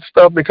off that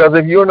stuff, because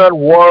if you're not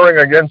warring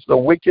against the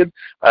wicked,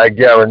 I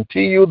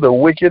guarantee you the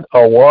wicked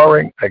are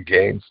warring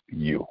against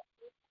you.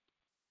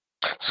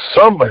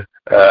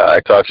 I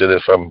taught you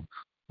this from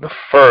the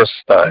first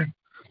time,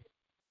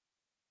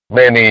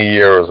 many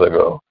years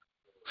ago.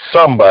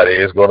 Somebody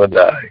is going to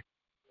die.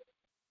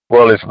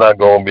 Well, it's not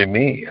going to be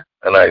me,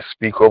 and I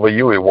speak over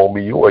you. It won't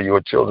be you or your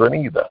children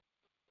either.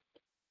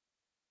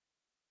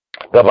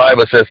 The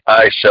Bible says,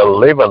 I shall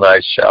live and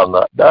I shall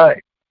not die.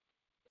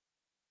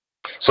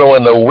 So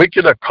when the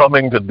wicked are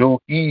coming to do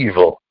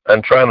evil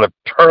and trying to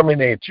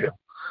terminate you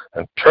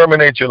and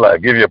terminate your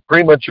life, give you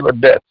premature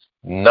death,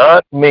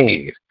 not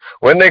me.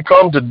 When they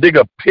come to dig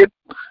a pit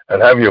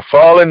and have you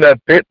fall in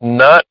that pit,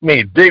 not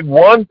me. Dig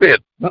one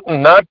pit,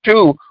 not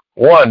two,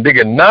 one. Dig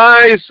it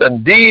nice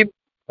and deep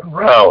and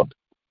round.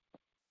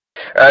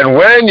 And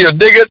when you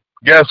dig it,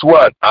 guess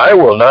what? I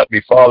will not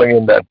be falling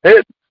in that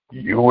pit.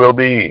 You will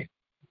be.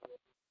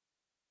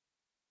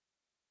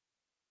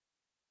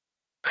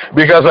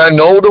 Because I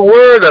know the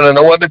word and I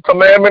know what the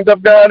commandment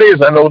of God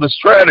is. I know the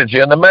strategy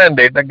and the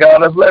mandate that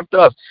God has left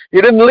us.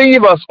 He didn't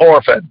leave us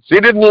orphans. He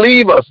didn't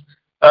leave us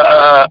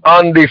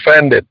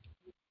undefended.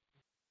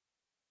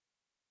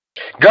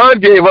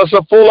 God gave us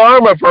a full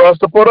armor for us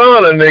to put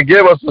on, and they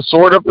gave us the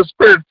sword of the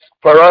Spirit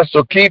for us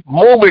to keep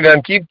moving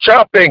and keep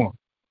chopping.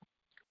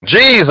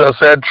 Jesus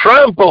said,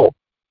 trample.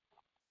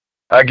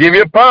 I give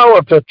you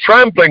power to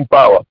trampling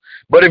power.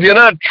 But if you're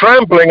not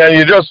trampling and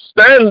you just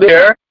stand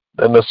there,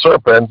 then the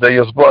serpents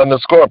and the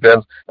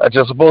scorpions that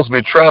you're supposed to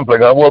be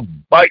trampling on will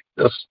bite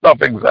the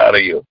stuffings out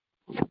of you.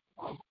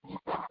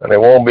 And it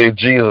won't be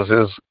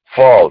Jesus'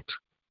 fault.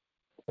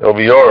 It'll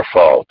be your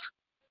fault,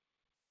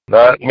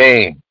 not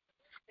me.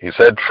 He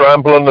said,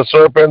 trample on the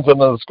serpents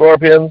and the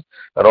scorpions,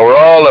 and over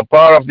all the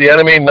power of the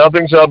enemy,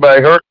 nothing shall by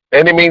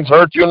any means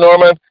hurt you,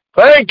 Norman.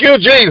 Thank you,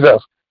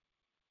 Jesus.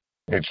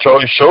 He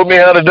showed me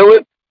how to do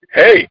it.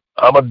 Hey,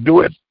 I'm going to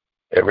do it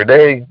every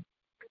day.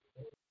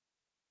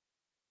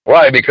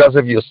 Why? Because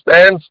if you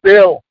stand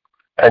still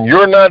and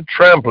you're not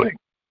trampling,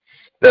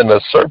 then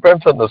the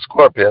serpents and the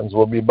scorpions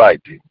will be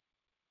biting.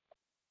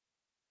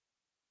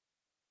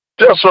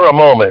 Just for a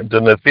moment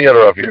in the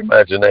theater of your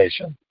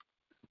imagination.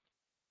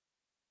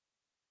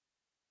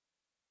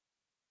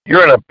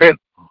 You're in a pit.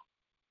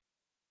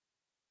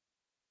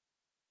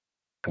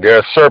 There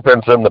are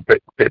serpents in the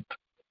pit.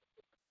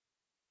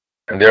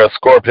 And there are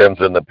scorpions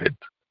in the pit.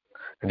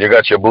 And you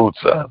got your boots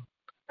on.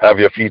 Have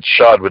your feet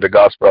shod with the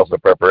gospel of the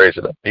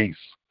preparation of peace.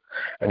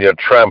 And you're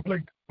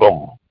trampling.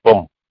 Boom,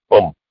 boom,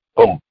 boom,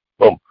 boom,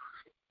 boom.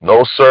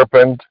 No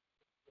serpent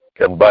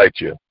can bite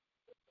you.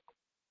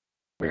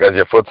 Because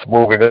your foot's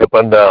moving up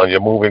and down. You're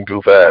moving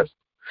too fast.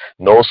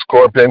 No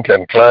scorpion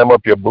can climb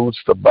up your boots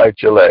to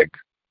bite your leg.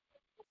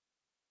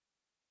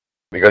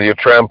 Because you're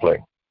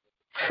trampling.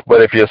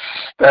 But if you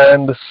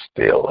stand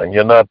still and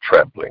you're not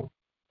trampling,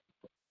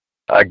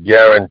 I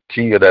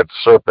guarantee you that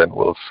serpent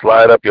will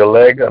slide up your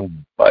leg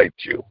and bite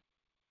you,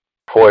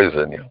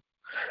 poison you.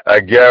 I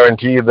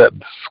guarantee you that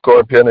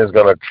scorpion is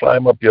going to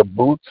climb up your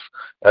boots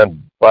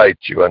and bite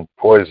you and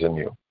poison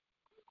you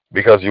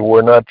because you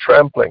were not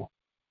trampling.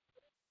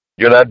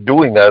 You're not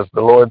doing as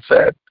the Lord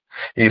said.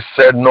 He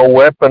said, no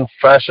weapon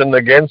fashioned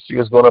against you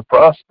is going to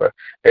prosper.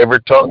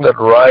 Every tongue that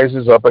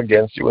rises up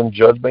against you in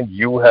judgment,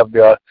 you have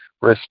the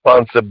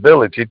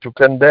responsibility to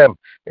condemn.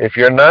 If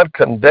you're not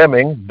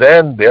condemning,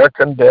 then they're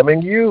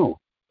condemning you.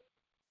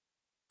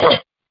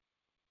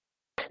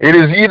 It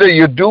is either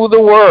you do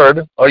the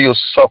word or you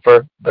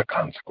suffer the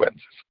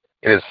consequences.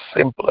 It is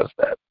simple as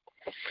that.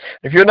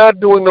 If you're not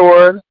doing the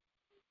word,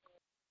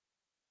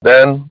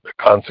 then the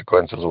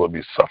consequences will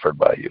be suffered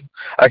by you.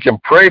 I can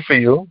pray for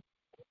you,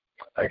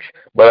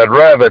 but I'd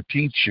rather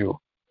teach you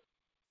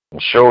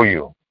and show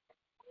you.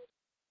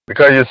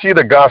 Because you see,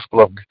 the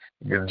gospel of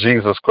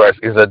Jesus Christ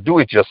is a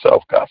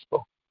do-it-yourself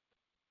gospel.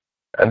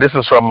 And this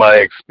is from my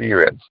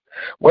experience.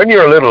 When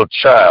you're a little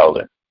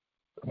child,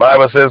 the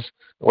Bible says,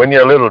 when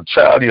you're a little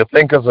child, you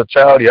think as a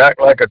child, you act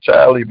like a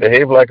child, you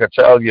behave like a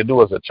child, you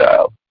do as a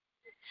child.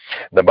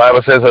 The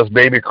Bible says as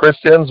baby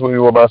Christians, we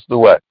must do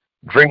what?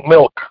 Drink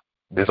milk.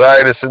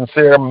 Desire the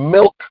sincere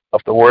milk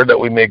of the word that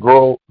we may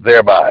grow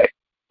thereby,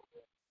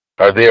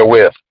 or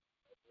therewith.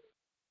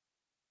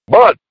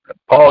 But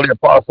Paul the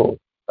Apostle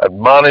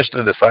admonished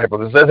the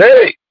disciples and said,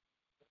 hey,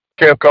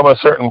 can't come a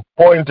certain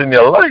point in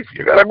your life.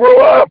 You got to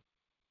grow up.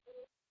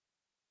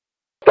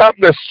 Stop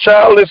this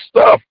childish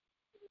stuff.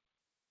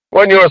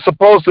 When you're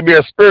supposed to be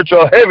a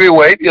spiritual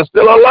heavyweight, you're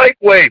still a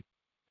lightweight.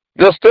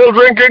 You're still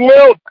drinking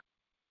milk.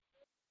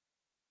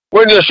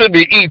 When you should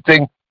be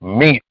eating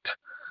meat.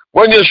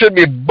 When you should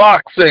be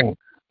boxing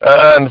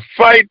and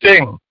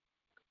fighting.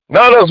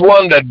 Not as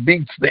one that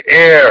beats the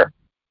air.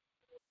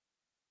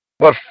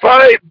 But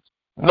fight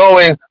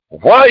knowing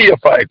why you're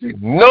fighting.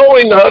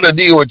 Knowing how to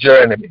deal with your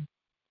enemy.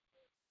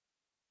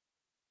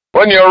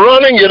 When you're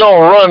running, you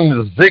don't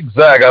run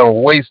zigzag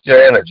and waste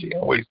your energy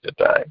and waste your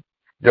time.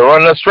 You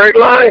run a straight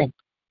line.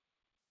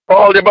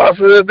 Paul the boss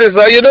says, this is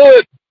how you do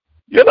it.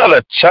 You're not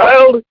a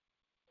child.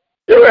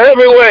 You're a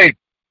heavyweight.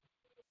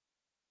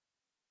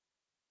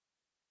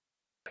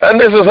 And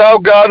this is how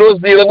God was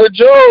dealing with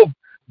Job.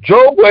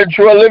 Job went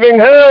through a living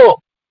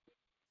hell.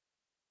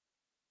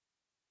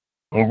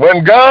 And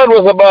when God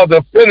was about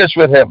to finish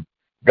with him,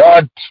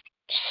 God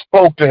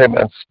spoke to him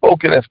and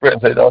spoke in his spirit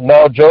and said, oh,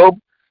 now Job,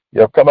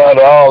 you've come out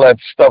of all that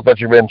stuff that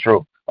you've been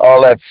through,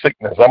 all that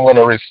sickness. I'm going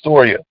to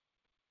restore you.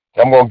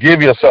 I'm going to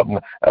give you something.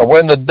 And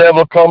when the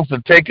devil comes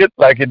to take it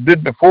like it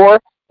did before,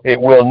 it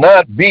will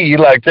not be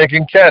like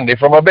taking candy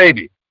from a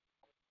baby.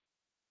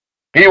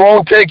 He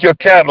won't take your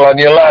cattle and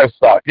your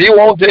livestock. He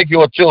won't take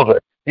your children.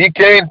 He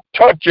can't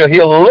touch you.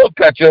 He'll look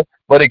at you,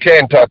 but he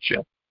can't touch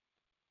you.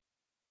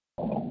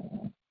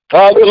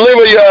 I'll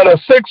deliver you out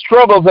of 6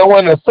 troubles, and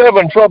when the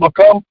 7th trouble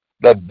comes,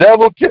 the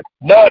devil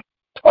cannot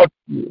touch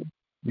you.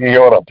 You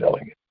hear what I'm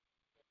telling you?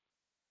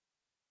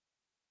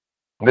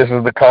 This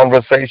is the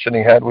conversation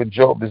he had with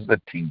Job. This is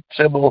the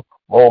teachable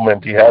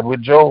moment he had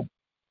with Job.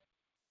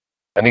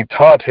 And he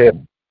taught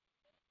him.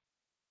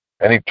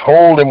 And he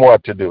told him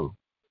what to do.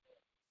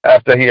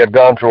 After he had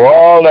gone through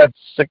all that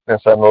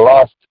sickness and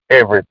lost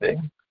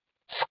everything.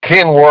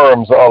 Skin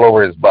worms all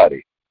over his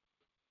body.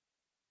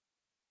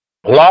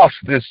 Lost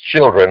his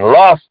children.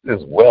 Lost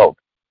his wealth.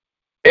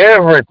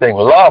 Everything.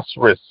 Lost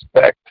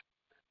respect.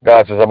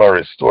 God says, I'm going to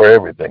restore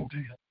everything to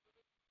you.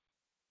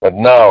 But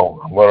now,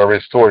 I'm going to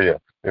restore you.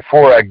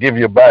 Before I give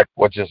you back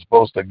what you're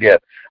supposed to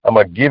get, I'm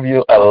going to give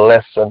you a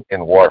lesson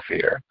in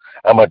warfare.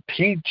 I'm going to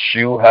teach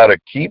you how to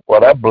keep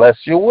what I bless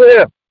you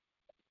with.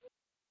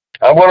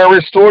 I'm going to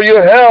restore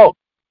your health.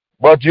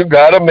 But you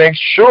got to make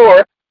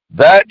sure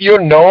that you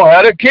know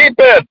how to keep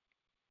it.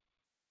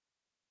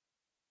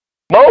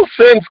 No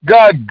sense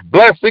God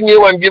blessing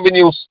you and giving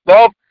you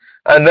stuff,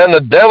 and then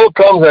the devil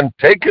comes and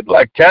take it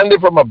like candy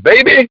from a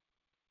baby.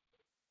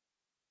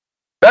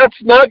 That's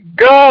not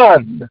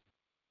God.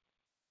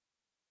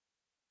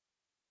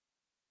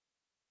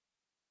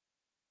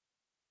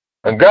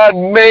 And God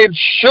made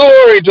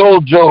sure he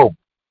told Job,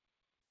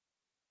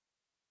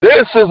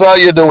 this is how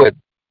you do it.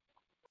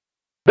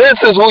 This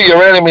is who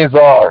your enemies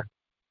are.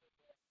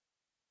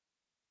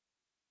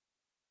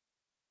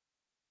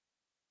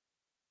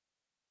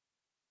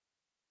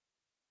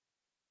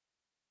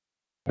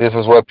 This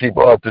is what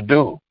people ought to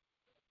do.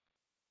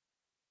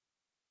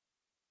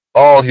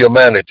 All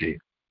humanity.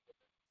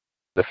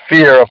 The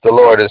fear of the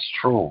Lord is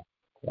true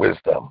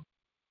wisdom.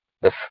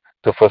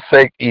 To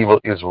forsake evil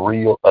is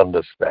real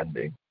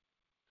understanding.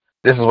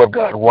 This is what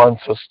God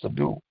wants us to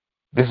do.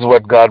 This is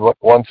what God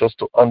wants us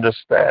to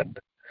understand.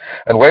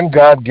 And when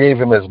God gave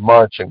him his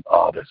marching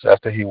orders,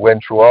 after he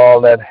went through all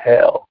that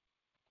hell,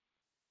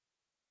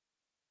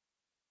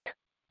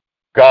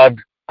 God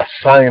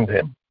assigned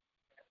him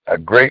a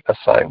great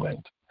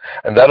assignment.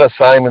 And that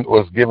assignment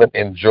was given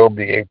in Job,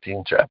 the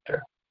 18th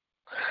chapter.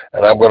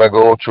 And I'm going to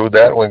go through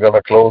that. We're going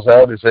to close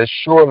out. It says,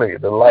 surely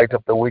the light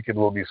of the wicked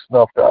will be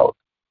snuffed out.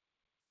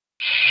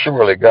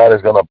 Surely God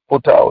is going to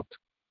put out.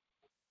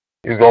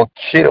 He's going to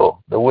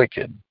kill the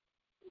wicked.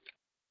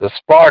 The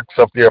sparks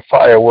of their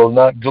fire will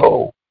not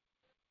glow.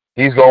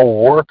 He's going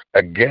to work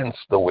against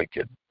the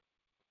wicked.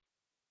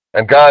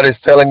 And God is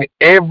telling me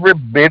every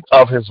bit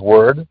of his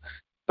word.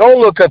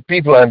 Don't look at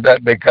people like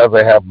that because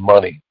they have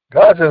money.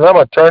 God says, I'm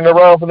going to turn it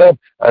around for them.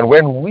 And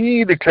when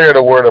we declare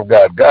the word of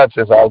God, God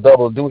says, I'll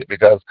double do it,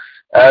 because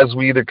as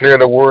we declare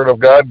the word of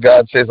God,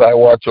 God says, I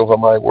watch over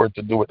my word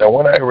to do it. And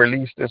when I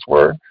release this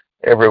word,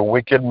 every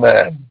wicked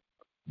man,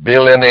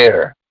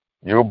 billionaire,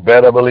 you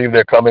better believe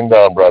they're coming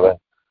down, brother.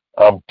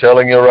 I'm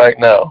telling you right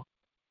now,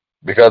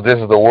 because this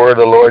is the word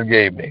the Lord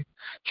gave me.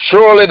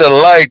 Surely the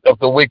light of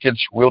the wicked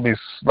will be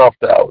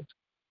snuffed out.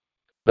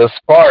 The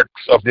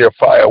sparks of their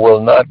fire will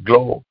not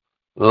glow.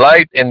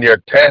 Light in their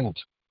tent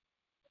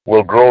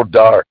will grow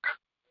dark.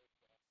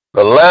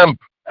 The lamp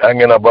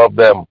hanging above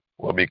them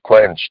will be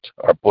quenched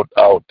or put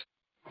out.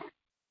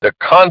 The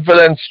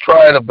confident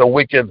stride of the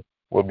wicked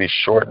will be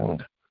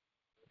shortened.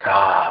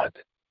 God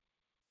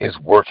is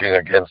working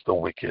against the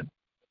wicked.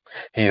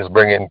 He is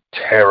bringing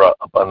terror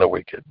upon the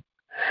wicked.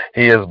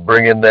 He is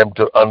bringing them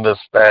to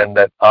understand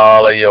that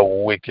all of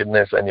your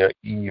wickedness and your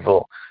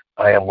evil,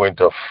 I am going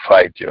to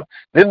fight you.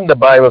 Didn't the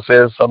Bible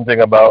say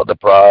something about the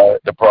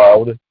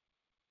proud?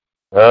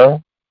 Huh?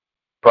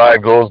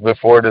 Pride goes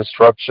before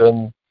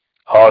destruction,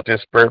 haughty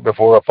spirit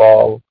before a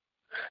fall.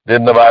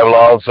 Didn't the Bible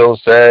also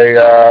say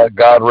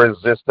God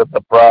resisteth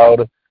the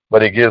proud,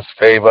 but he gives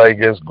favor, he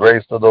gives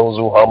grace to those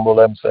who humble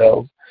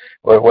themselves?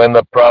 But when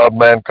the proud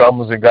man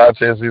comes, God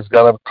says he's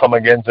going to come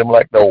against him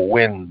like the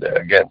wind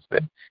against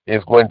him.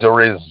 He's going to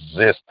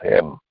resist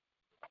him.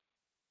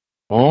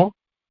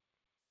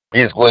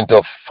 He's going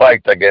to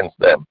fight against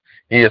them.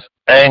 He is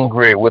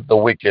angry with the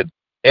wicked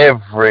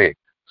every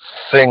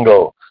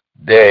single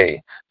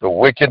day. The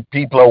wicked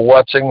people are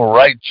watching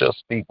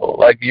righteous people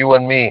like you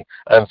and me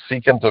and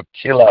seeking to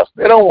kill us.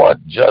 They don't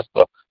want just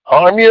to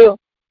harm you.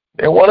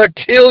 They want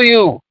to kill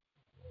you.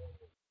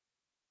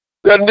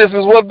 Then this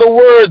is what the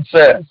word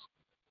says.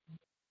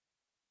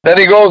 Then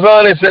he goes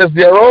on, he says,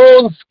 their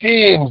own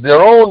schemes,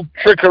 their own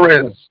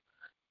trickeries,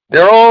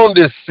 their own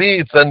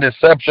deceits and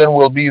deception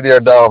will be their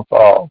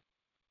downfall.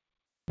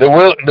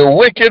 The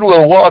wicked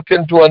will walk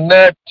into a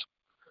net.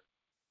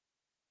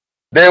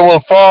 They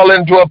will fall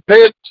into a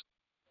pit.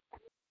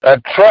 A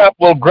trap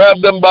will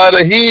grab them by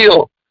the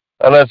heel,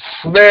 and a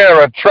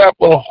snare, a trap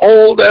will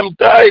hold them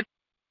tight.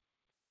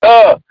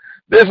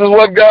 This is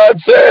what God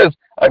says.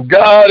 And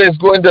God is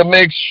going to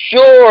make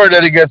sure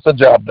that he gets the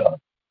job done.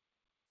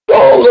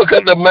 Don't look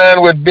at the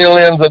man with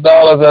billions of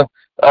dollars and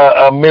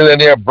a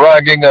millionaire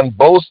bragging and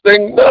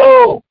boasting.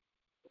 No.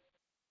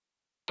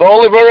 It's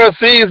only for a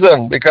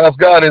season because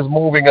God is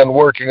moving and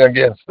working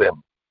against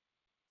them.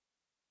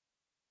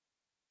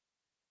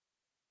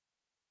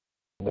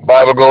 The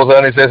Bible goes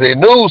on, it says, a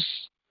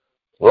noose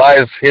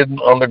lies hidden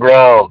on the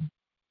ground.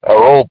 A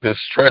rope is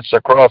stretched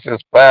across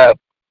his path.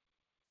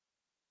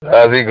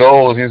 As he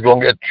goes, he's going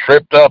to get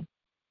tripped up.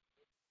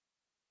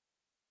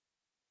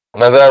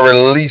 And as I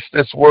release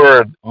this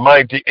word,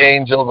 mighty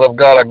angels of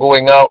God are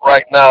going out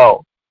right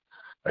now.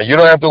 And you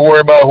don't have to worry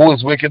about who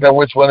is wicked and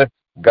which one is.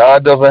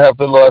 God doesn't have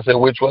to know, say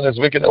which one is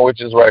wicked and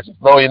which is righteous.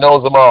 No, he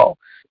knows them all.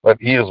 But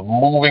he is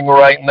moving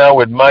right now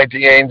with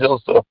mighty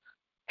angels to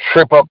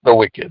trip up the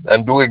wicked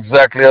and do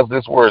exactly as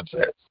this word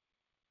says.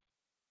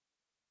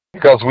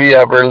 Because we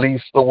have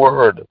released the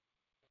word.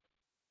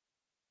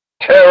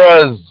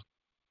 Terrors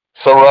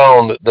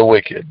surround the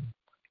wicked.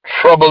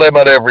 Trouble them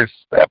at every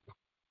step.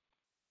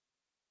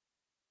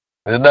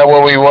 Isn't that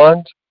what we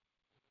want?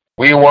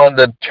 We want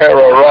the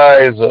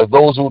terrorizers,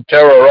 those who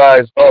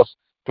terrorize us,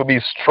 to be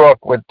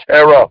struck with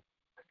terror.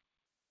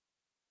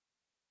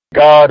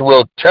 God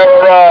will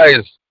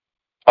terrorize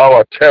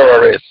our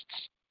terrorists.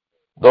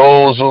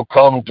 Those who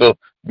come to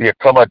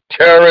become a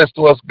terrorist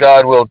to us,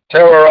 God will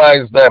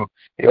terrorize them.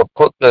 He'll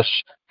put the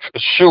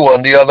shoe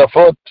on the other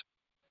foot.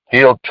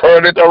 He'll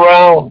turn it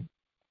around.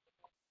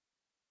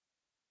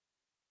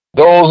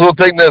 Those who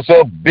think they're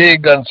so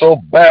big and so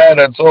bad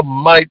and so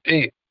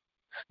mighty,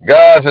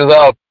 God says,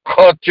 I'll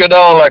cut you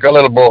down like a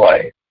little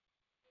boy.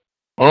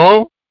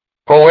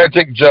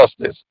 Poetic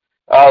justice.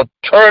 I'll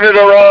turn it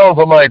around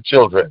for my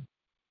children.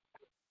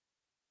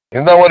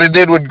 Isn't that what he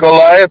did with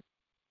Goliath?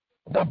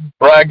 The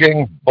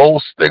bragging,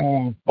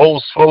 boasting,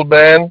 boastful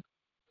man.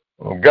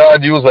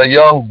 God used a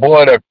young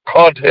boy to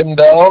cut him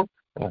down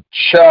and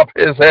chop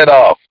his head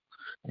off.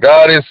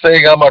 God is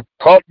saying, I'm going to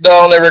cut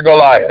down every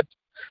Goliath.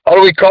 How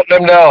do we cut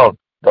them down?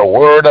 The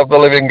word of the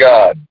living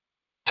God.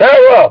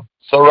 Terror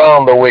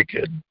surround the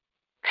wicked.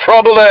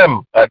 Trouble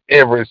them at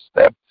every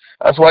step.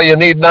 That's why you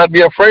need not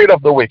be afraid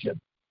of the wicked.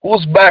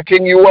 Who's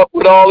backing you up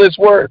with all this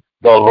word?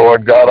 The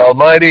Lord God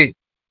Almighty.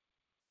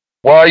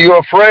 Why are you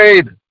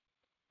afraid?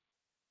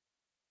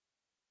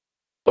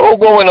 Don't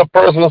go in a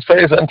person's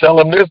face and tell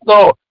them this.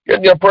 No, get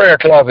in your prayer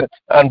closet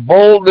and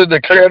boldly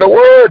declare the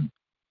word.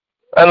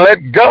 And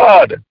let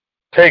God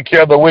take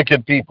care of the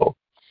wicked people.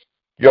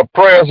 Your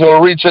prayers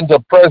will reach into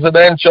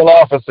presidential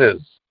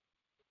offices,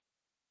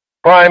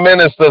 prime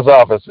minister's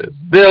offices,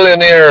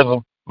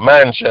 billionaires'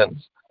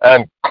 mansions,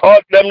 and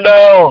cut them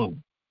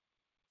down.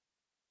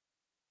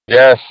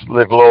 Yes,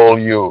 little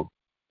old you,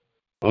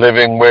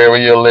 living wherever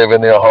you live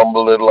in your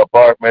humble little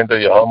apartment or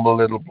your humble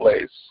little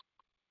place.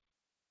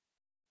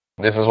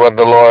 This is what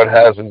the Lord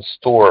has in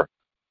store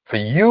for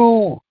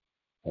you,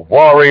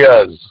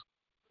 warriors.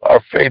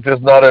 Our faith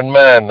is not in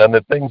man and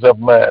the things of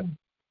man.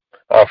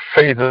 Our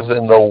faith is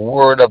in the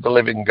word of the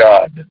living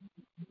God,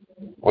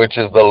 which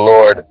is the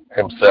Lord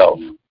himself.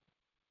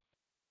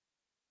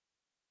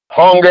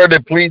 Hunger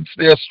depletes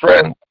their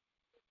strength.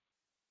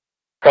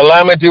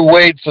 Calamity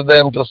waits for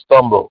them to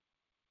stumble.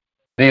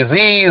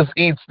 Disease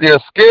eats their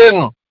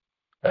skin,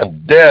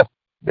 and death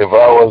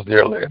devours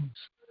their limbs.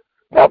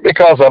 Not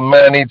because a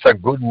man eats a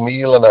good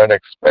meal and an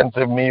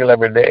expensive meal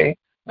every day.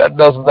 That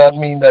does not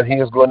mean that he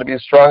is going to be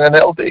strong and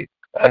healthy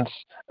and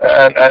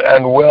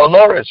well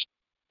nourished.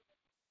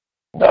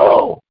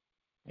 No.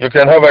 You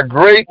can have a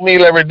great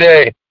meal every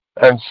day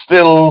and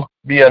still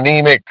be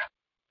anemic.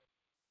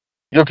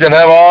 You can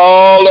have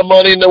all the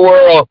money in the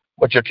world,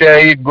 but you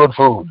can't eat good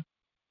food.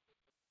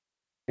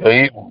 You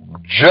eat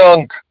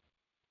junk.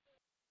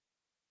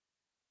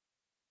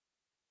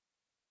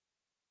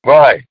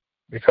 Why?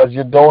 Because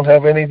you don't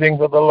have anything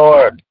for the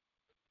Lord.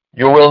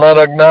 You will not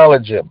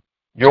acknowledge him.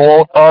 You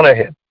won't honor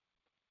him.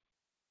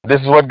 This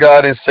is what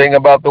God is saying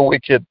about the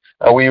wicked.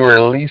 And we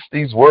release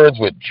these words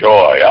with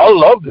joy. I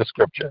love the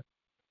scripture.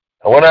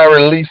 And when I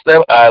release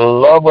them, I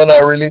love when I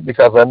release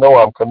because I know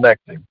I'm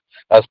connecting.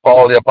 As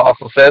Paul the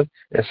Apostle says,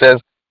 it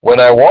says, when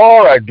I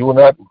war, I do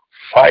not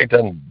fight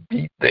and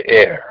beat the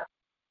air.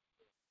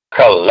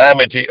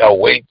 Calamity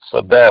awaits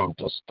for them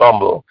to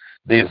stumble.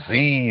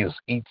 Disease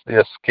eats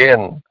their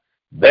skin.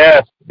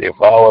 Death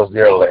devours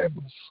their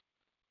limbs.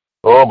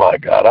 Oh my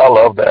God, I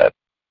love that.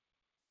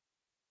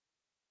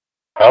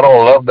 I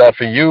don't love that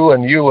for you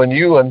and you and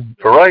you and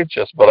the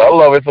righteous, but I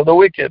love it for the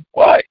wicked.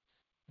 Why?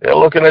 They're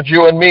looking at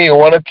you and me and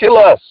want to kill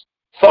us.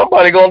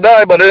 Somebody gonna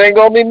die, but it ain't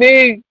gonna be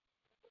me.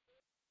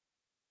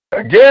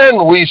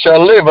 Again, we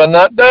shall live and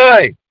not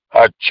die.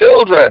 Our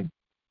children,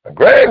 our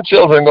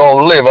grandchildren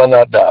gonna live and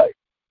not die.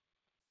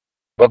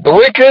 But the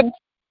wicked,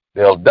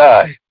 they'll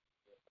die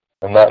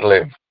and not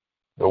live.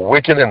 The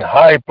wicked in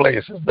high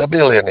places, the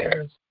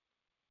billionaires,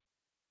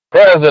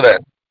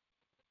 president,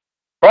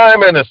 prime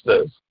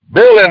ministers,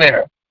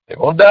 billionaire, they're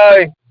gonna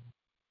die.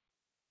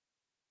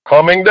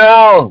 Coming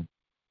down.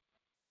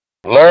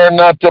 Learn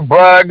not to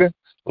brag.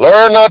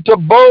 Learn not to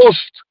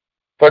boast.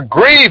 For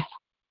grief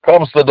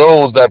comes to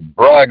those that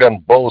brag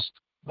and boast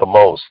the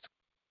most.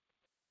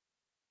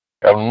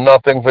 You have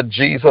nothing for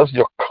Jesus,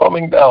 you're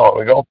coming down.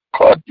 We're going to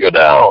cut you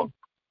down.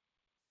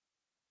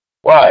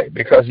 Why?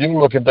 Because you're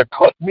looking to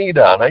cut me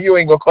down, and you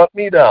ain't going to cut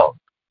me down.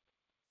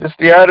 It's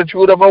the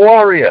attitude of a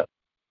warrior.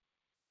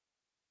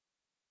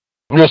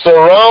 You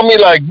surround me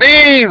like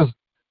bees.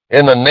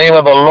 In the name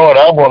of the Lord,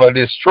 I'm going to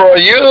destroy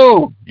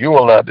you. You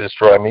will not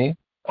destroy me.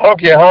 I don't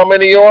care how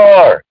many you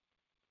are.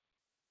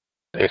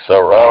 They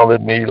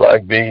surrounded me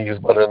like bees,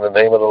 but in the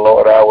name of the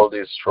Lord, I will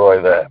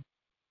destroy them.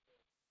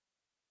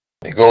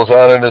 He goes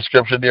on in the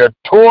scripture, they are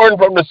torn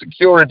from the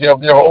security of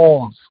their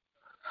homes,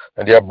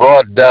 and they are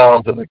brought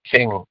down to the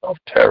king of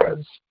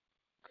terrors.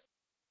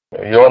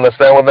 You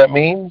understand what that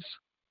means?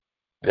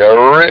 They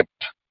are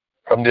ripped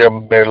from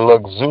their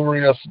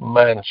luxurious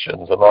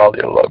mansions and all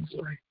their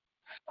luxury,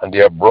 and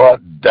they are brought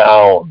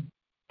down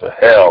to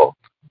hell,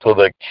 to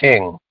the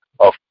king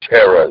of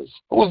terrors.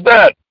 Who's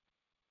that?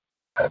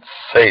 That's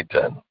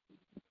Satan.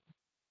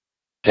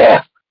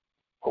 Death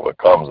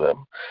overcomes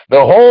them. The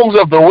homes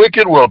of the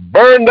wicked will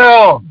burn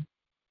down.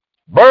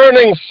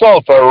 Burning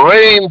sulfur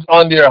rains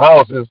on their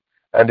houses,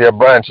 and their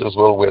branches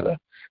will wither.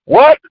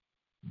 What?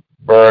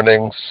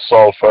 Burning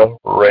sulfur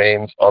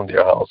rains on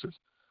their houses.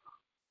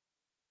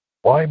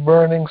 Why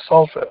burning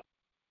sulfur?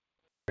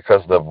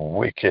 Because the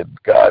wicked,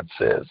 God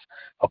says,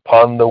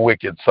 upon the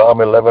wicked,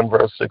 Psalm 11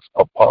 verse 6,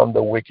 upon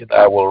the wicked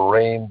I will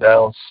rain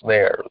down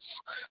snares,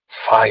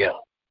 fire,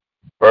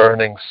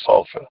 burning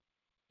sulfur,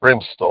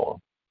 brimstone,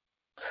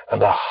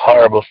 and the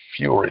horrible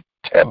fury,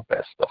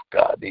 tempest of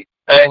God, the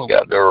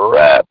anger, the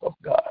wrath of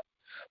God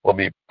will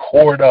be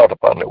poured out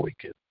upon the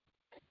wicked.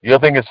 You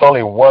think it's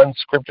only one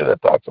scripture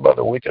that talks about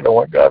the wicked and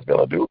what God's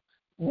going to do?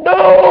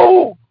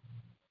 No!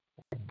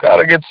 You've got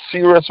to get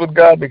serious with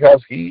God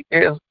because He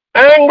is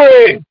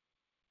angry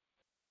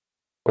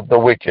with the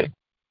wicked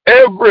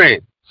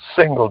every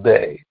single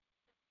day.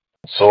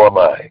 So am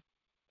I,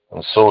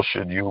 and so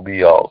should you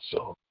be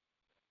also.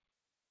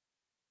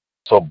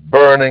 So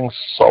burning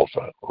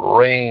sulfur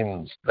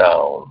rains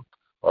down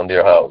on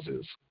their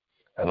houses,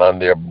 and on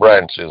their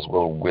branches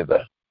will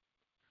wither.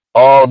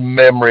 All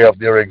memory of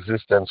their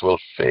existence will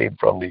fade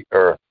from the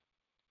earth.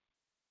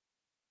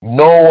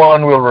 No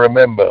one will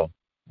remember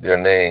their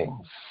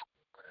names.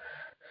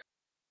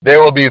 They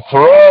will be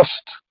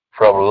thrust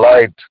from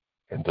light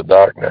into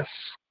darkness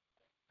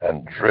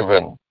and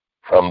driven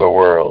from the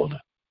world.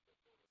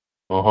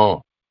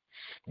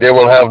 They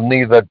will have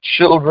neither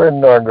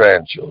children nor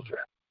grandchildren,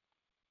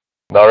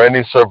 nor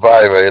any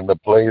survivor in the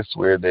place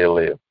where they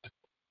lived.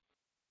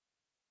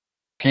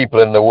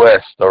 People in the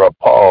West are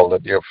appalled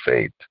at their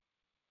fate.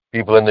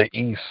 People in the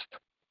East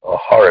are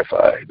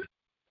horrified.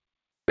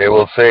 They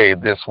will say,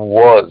 this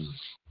was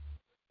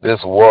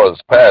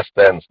past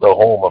tense, the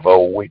home of a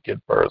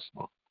wicked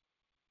person,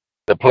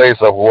 the place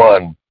of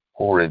one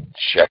who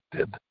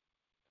rejected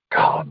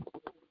God.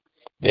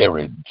 They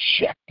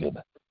rejected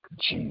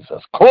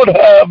Jesus. Could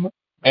have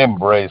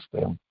embraced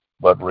Him,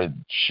 but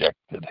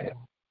rejected Him.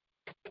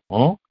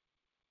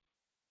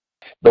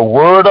 The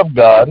Word of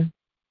God,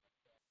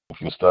 if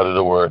you study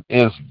the Word,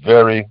 is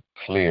very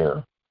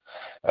clear.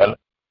 And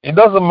it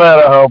doesn't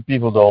matter how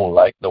people don't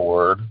like the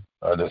Word,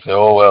 or they say,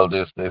 oh, well,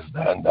 this, that,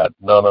 and that.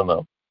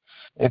 No.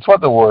 It's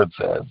what the Word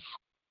says.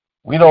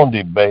 We don't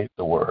debate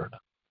the Word.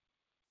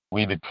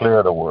 We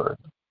declare the Word.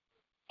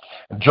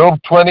 Job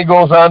 20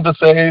 goes on to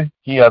say,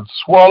 He had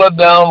swallowed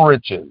down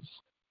riches,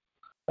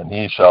 and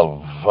He shall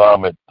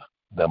vomit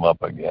them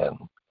up again.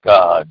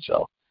 God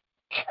shall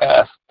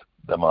cast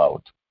them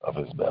out of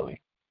His belly.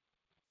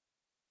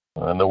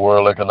 And the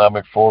World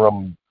Economic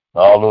Forum,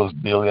 all those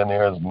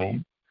billionaires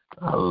meet.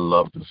 I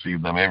love to see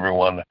them. Every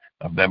one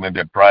of them in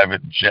their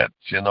private jets,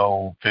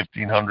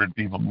 1,500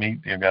 people meet.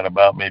 You got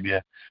about maybe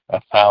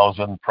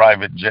 1,000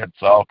 private jets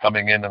all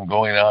coming in and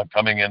going out,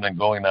 coming in and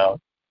going out.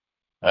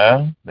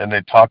 Then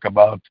they talk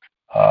about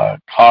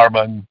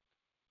carbon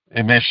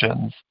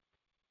emissions.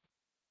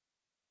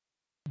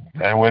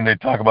 And when they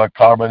talk about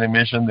carbon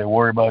emission, they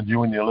worry about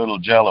you and your little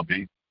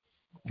jalopy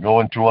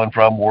going to and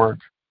from work.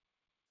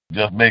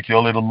 Just make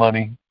your little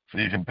money so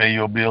you can pay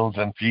your bills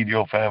and feed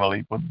your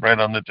family, put bread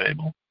on the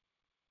table.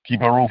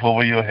 keep a roof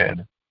over your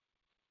head.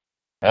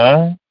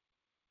 Huh?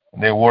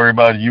 And they worry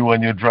about you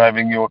when you're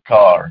driving your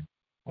car,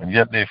 and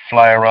yet they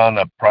fly around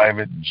a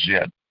private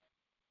jet,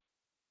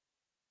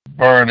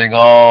 burning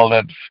all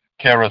that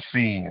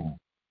kerosene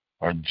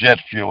or jet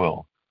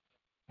fuel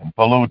and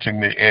polluting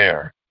the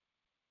air.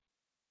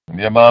 And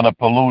the amount of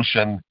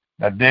pollution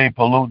that they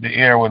pollute the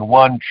air with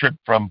one trip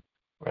from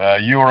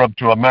Europe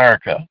to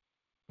America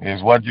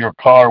is what your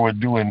car would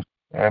do in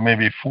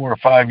maybe 4 or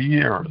 5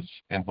 years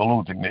in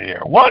polluting the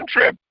air. One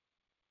trip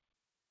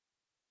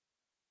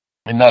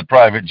in that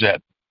private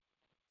jet.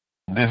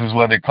 This is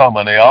where they come,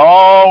 and they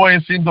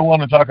always seem to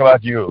want to talk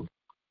about you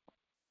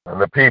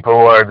and the people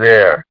who are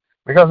there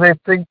because they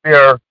think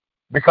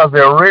because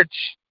they're rich.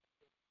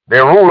 They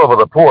rule over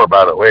the poor,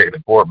 by the way, the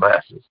poor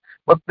masses.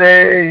 But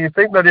they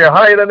think that they're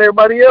higher than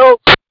everybody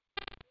else.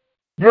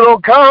 You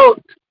don't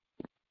count.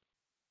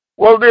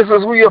 Well, this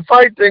is who you're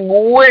fighting.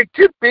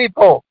 Wicked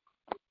people.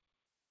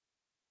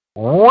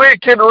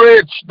 Wicked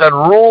rich that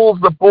rules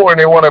the poor, and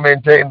they want to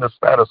maintain the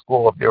status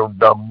quo of their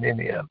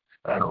dominion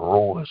and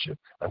rulership,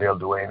 and they'll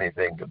do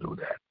anything to do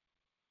that.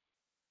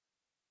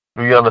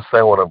 Do you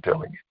understand what I'm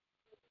telling you?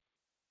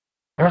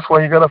 That's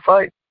why you got to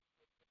fight.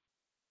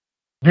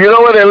 Do you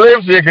know where they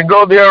live so you can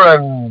go there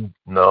and...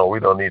 No, we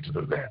don't need to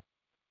do that.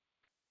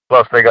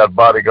 Plus, they got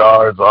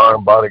bodyguards,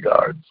 armed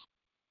bodyguards.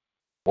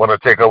 Want to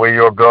take away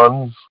your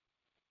guns,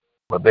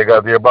 but they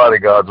got their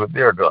bodyguards with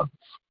their guns.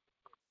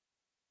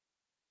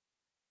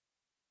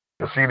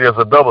 You see, there's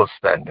a double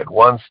standard.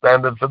 One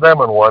standard for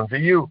them and one for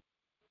you.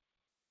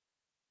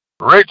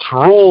 Rich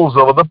rules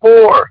over the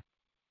poor.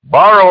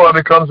 Borrower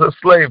becomes a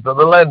slave to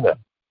the lender.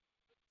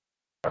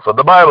 That's what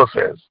the Bible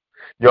says.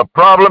 Your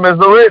problem is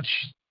the rich.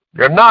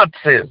 You're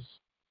Nazis.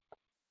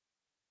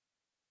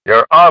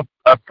 You're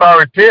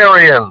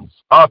authoritarians,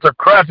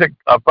 autocratic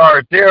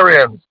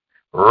authoritarians,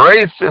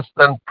 racist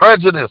and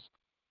prejudiced.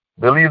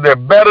 Believe they're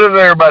better than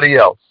everybody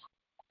else.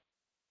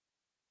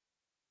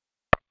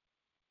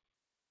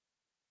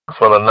 That's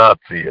what a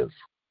Nazi is.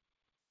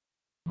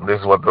 This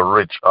is what the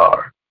rich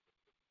are.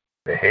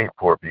 They hate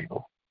poor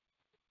people.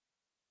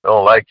 They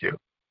don't like you.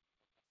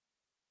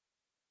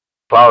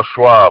 Klaus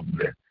Schwab,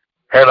 the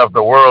head of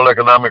the World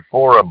Economic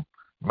Forum,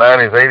 man,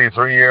 he's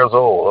 83 years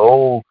old.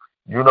 Oh,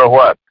 you know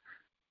what?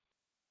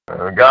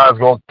 God's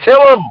going to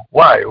kill him.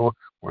 Why?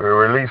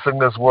 We're releasing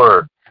this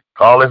word.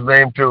 Call his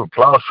name too,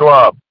 Klaus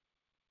Schwab.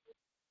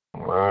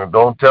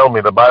 Don't tell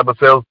me. The Bible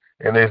says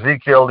in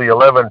Ezekiel, the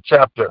 11th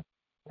chapter,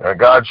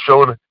 God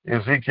showed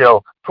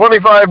Ezekiel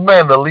 25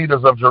 men, the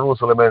leaders of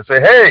Jerusalem, and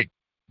say, hey,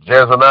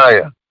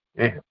 Jezaniah,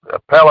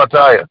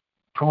 Pelatiah,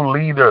 2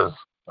 leaders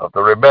of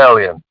the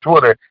rebellion, 2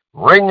 of the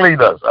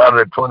ringleaders out of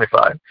the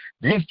 25.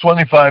 These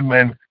 25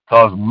 men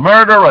caused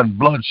murder and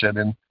bloodshed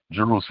in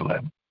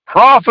Jerusalem.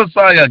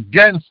 Prophesy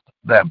against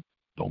them.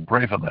 Don't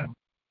pray for them.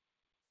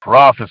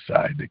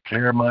 Prophesy,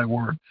 declare my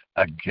word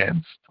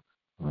against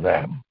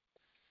them.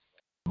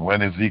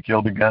 When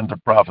Ezekiel began to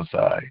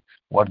prophesy,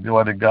 what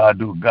did God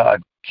do?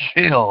 God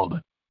killed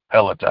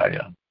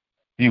Pelatiah.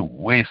 He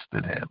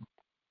wasted him.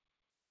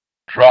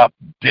 Dropped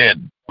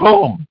dead.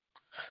 Boom.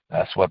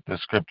 That's what the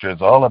scripture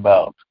is all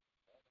about,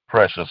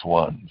 precious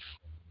ones.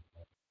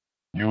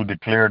 You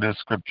declare this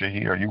scripture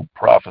here. You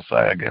prophesy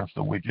against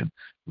the wicked.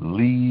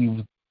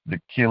 Leave the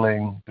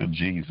killing to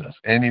Jesus.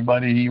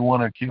 Anybody he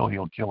want to kill,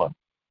 he'll kill him.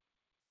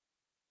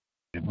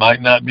 It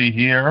might not be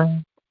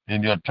here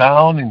in your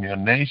town, in your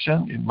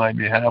nation. It might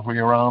be halfway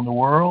around the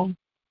world.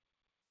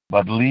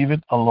 But leave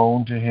it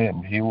alone to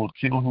him. He will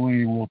kill who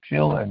he will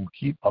kill and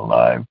keep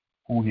alive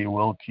who he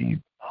will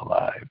keep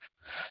alive.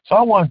 So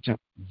I want to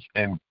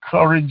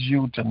encourage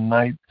you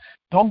tonight.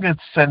 Don't get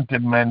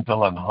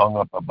sentimental and hung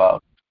up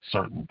about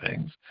certain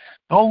things.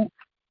 Don't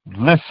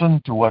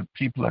listen to what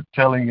people are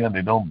telling you and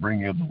they don't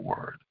bring you the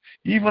word.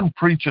 Even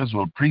preachers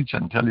will preach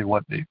and tell you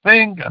what they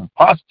think and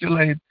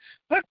postulate.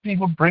 Let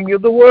people bring you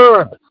the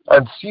word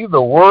and see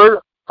the word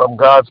from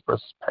God's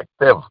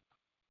perspective.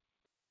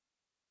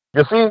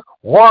 You see,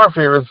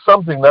 warfare is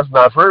something that's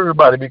not for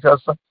everybody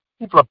because some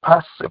people are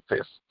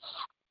pacifists.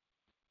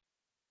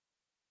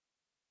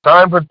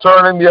 Time for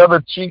turning the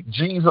other cheek.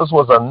 Jesus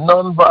was a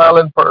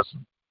non-violent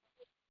person.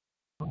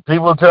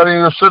 People tell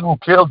you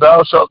shouldn't kill,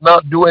 thou shalt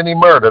not do any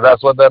murder.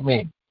 That's what that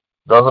means.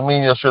 Doesn't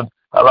mean you should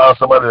allow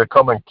somebody to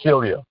come and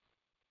kill you.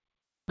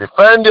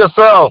 Defend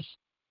yourself.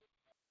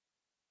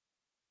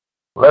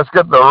 Let's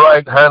get the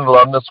right handle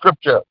on the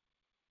scripture.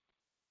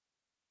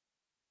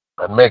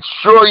 And make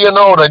sure you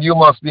know that you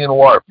must be in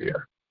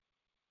warfare.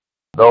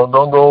 Don't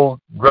go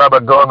grab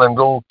a gun and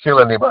go kill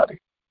anybody.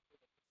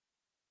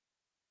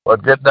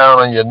 But get down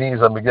on your knees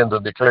and begin to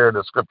declare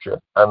the scripture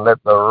and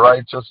let the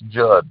righteous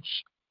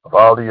judge of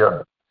all the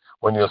earth,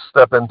 when you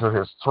step into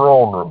his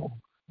throne room,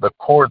 the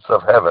courts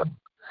of heaven,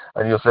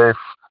 and you say,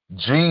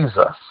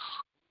 Jesus,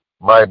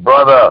 my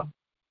brother,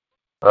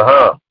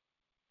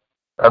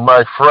 and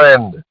my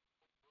friend,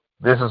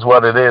 this is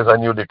what it is,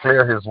 and you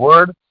declare his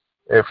word.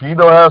 If he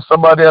don't have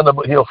somebody on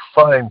he'll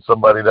find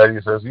somebody that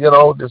he says, you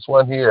know, this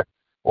one here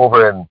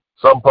over in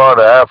some part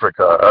of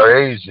Africa or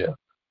Asia,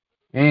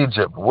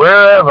 Egypt,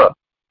 wherever,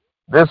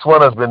 This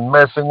one has been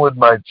messing with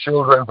my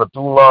children for too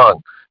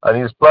long, and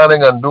he's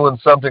planning on doing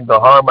something to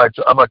harm my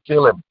children. I'm going to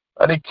kill him.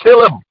 And he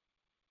kill him.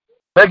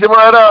 Take him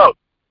right out.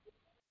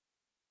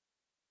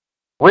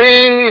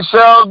 We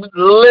shall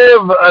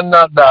live and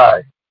not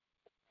die.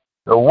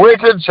 The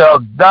wicked shall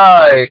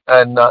die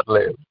and not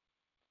live.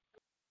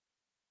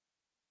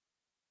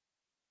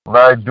 And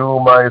I do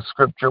my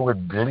scripture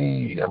with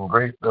glee and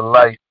great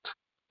delight,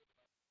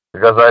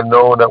 because I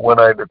know that when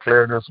I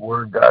declare this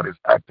word, God is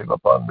acting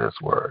upon this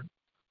word.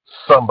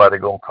 Somebody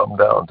going to come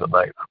down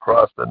tonight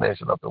across the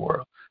nation of the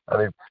world.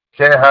 And it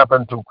can't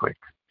happen too quick.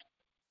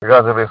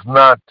 Because if it's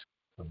not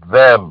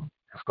them,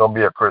 it's going to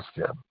be a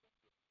Christian.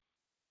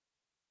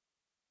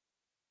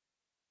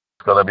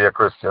 It's going to be a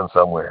Christian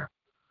somewhere.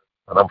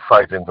 And I'm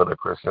fighting for the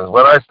Christians.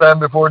 When I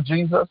stand before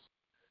Jesus,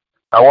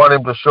 I want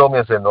him to show me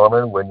and say,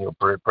 Norman, when you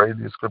pray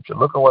these scriptures,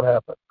 look at what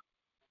happened.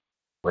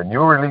 When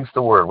you released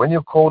the word, when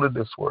you quoted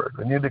this word,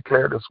 when you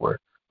declared this word,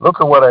 look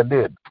at what I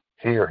did.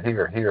 Here,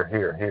 here, here,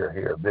 here, here,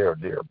 here, there,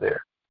 there,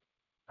 there.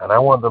 And I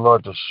want the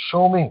Lord to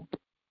show me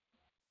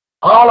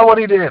all of what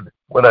he did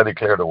when I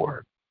declared the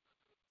word.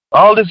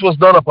 All this was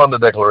done upon the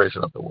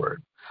declaration of the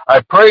word.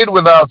 I prayed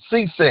without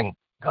ceasing.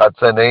 God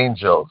sent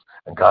angels,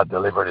 and God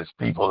delivered his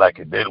people like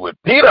he did with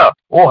Peter.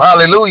 Oh,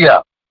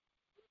 hallelujah.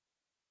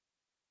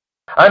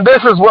 And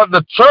this is what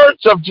the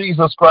church of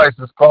Jesus Christ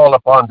is called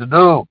upon to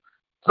do.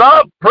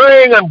 Stop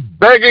praying and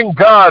begging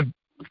God.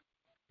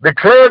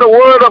 Declare the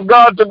word of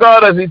God to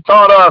God as he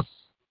taught us.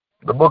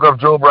 The book of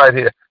Job right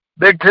here.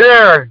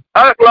 Declare,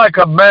 act like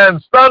a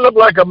man, stand up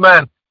like a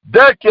man,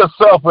 deck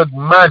yourself with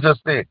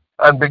majesty,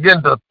 and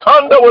begin to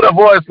thunder with a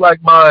voice like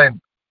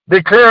mine.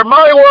 Declare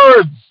my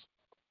words.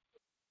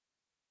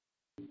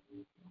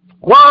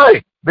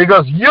 Why?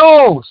 Because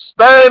you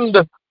stand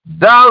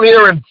down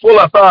here in full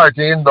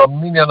authority, in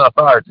dominion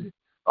authority,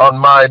 on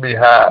my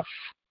behalf.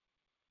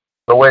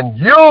 So when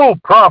you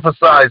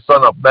prophesy,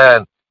 son of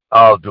man,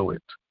 I'll do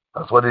it.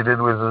 That's what he did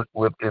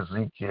with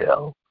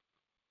Ezekiel.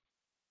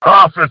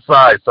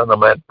 Prophesy, son of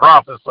man,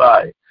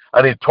 prophesy.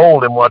 And he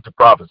told him what to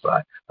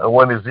prophesy. And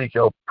when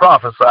Ezekiel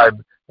prophesied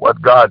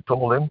what God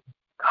told him,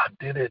 God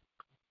did it.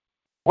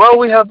 Well,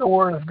 we have the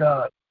word of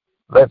God.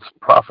 Let's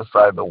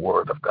prophesy the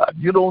word of God.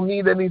 You don't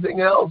need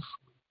anything else.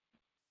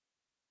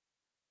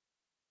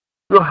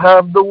 You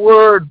have the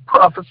word.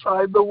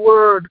 Prophesy the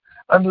word.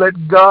 And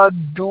let God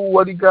do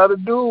what he got to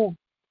do.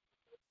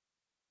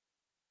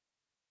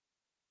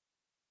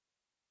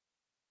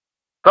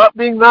 Stop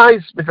being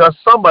nice, because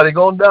somebody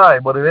going to die,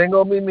 but it ain't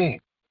going to be me.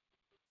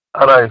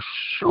 And I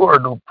sure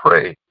do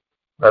pray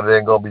that it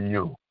ain't going to be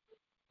you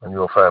and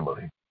your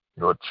family,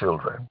 your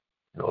children,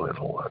 your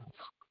little ones.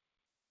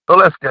 So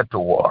let's get to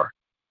war.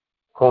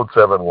 Code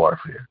 7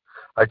 warfare.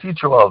 I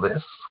teach you all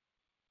this.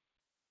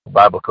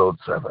 Bible Code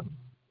 7.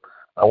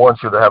 I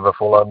want you to have a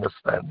full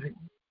understanding,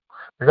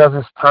 because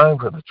it's time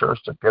for the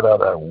church to get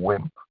out of that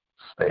wimp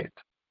state.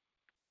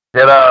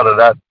 Get out of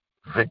that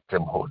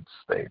victimhood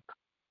state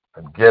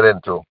and get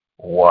into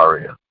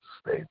warrior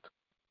state.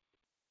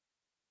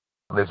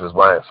 And this is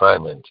my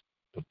assignment,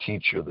 to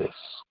teach you this.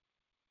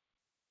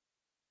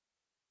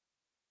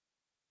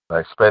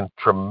 I spend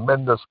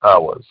tremendous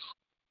hours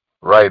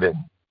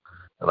writing,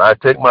 and I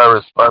take my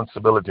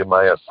responsibility,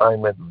 my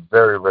assignment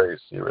very, very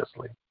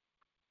seriously.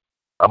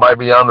 I might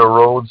be on the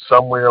road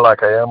somewhere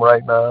like I am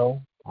right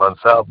now. I'm on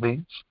South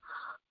Beach,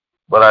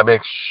 but I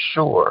make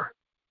sure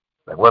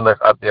that when at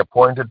the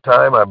appointed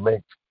time, I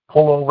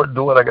pull over,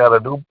 do what I got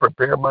to do,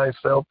 prepare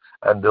myself,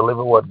 and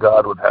deliver what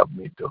God would have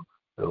me to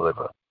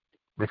deliver.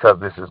 Because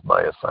this is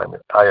my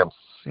assignment. I am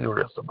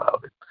serious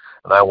about it.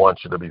 And I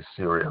want you to be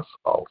serious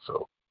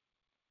also.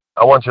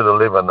 I want you to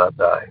live and not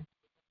die.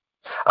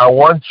 I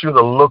want you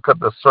to look at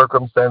the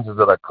circumstances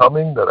that are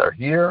coming, that are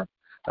here,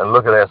 and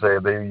look at it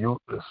and say, you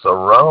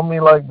surround me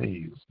like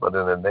these, but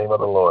in the name of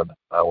the Lord,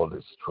 I will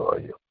destroy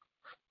you.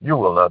 You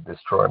will not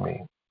destroy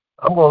me.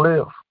 I'm going to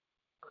live.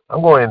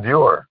 I'm going to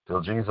endure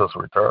till Jesus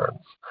returns.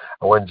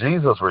 And when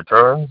Jesus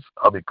returns,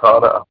 I'll be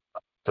caught up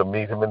to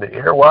meet him in the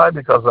air. Why?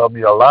 Because I'll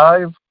be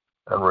alive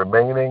and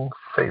remaining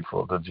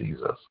faithful to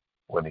Jesus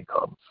when he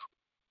comes.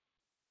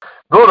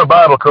 Go to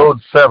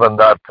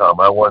BibleCode7.com.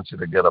 I want you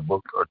to get a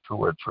book or two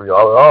or three,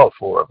 all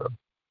four of them.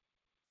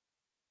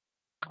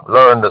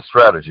 Learn the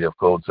strategy of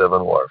Code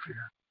 7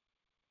 warfare.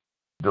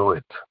 Do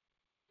it.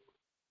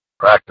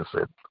 Practice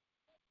it.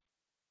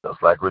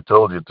 Just like we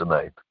told you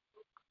tonight.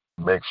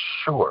 Make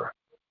sure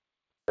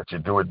that you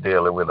do it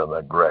daily with an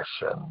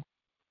aggression.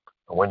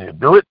 And when you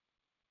do it,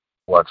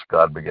 watch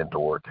God begin to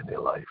work in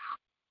your life.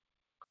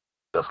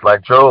 Just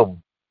like Job.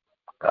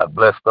 God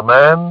blessed the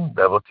man.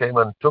 Devil came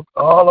and took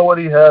all of what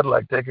he had,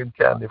 like taking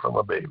candy from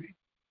a baby.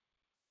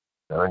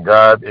 And when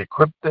God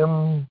equipped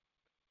him,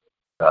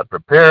 God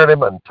prepared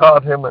him and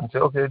taught him and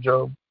said, okay,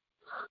 Job,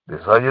 this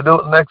is how you do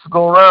it next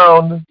go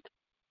around.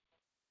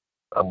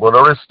 I'm going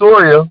to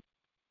restore you.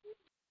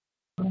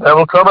 The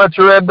devil come at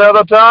you at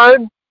another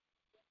time.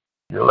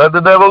 You let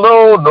the devil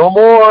know, no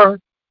more.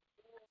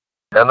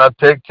 Cannot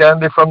take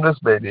candy from this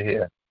baby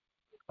here.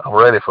 I'm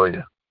ready for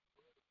you.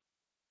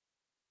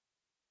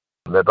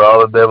 Let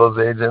all the devil's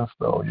agents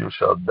know you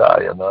shall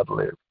die and not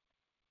live.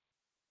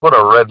 Put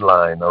a red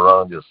line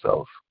around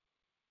yourself.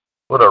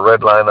 Put a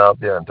red line out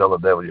there and tell the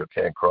devil you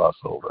can't cross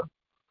over,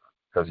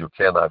 because you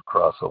cannot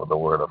cross over the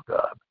word of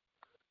God.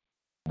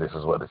 This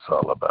is what it's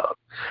all about.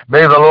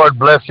 May the Lord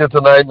bless you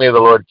tonight. May the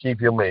Lord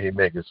keep you. May he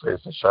make his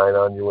face to shine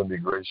on you and be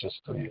gracious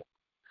to you.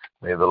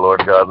 May the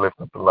Lord God lift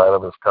up the light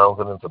of his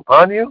countenance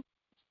upon you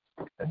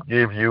and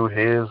give you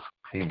his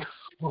peace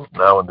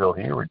now until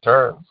he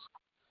returns.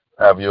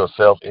 Have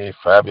yourself a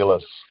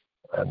fabulous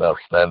and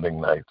outstanding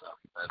night.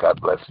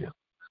 God bless you.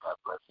 God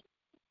bless you.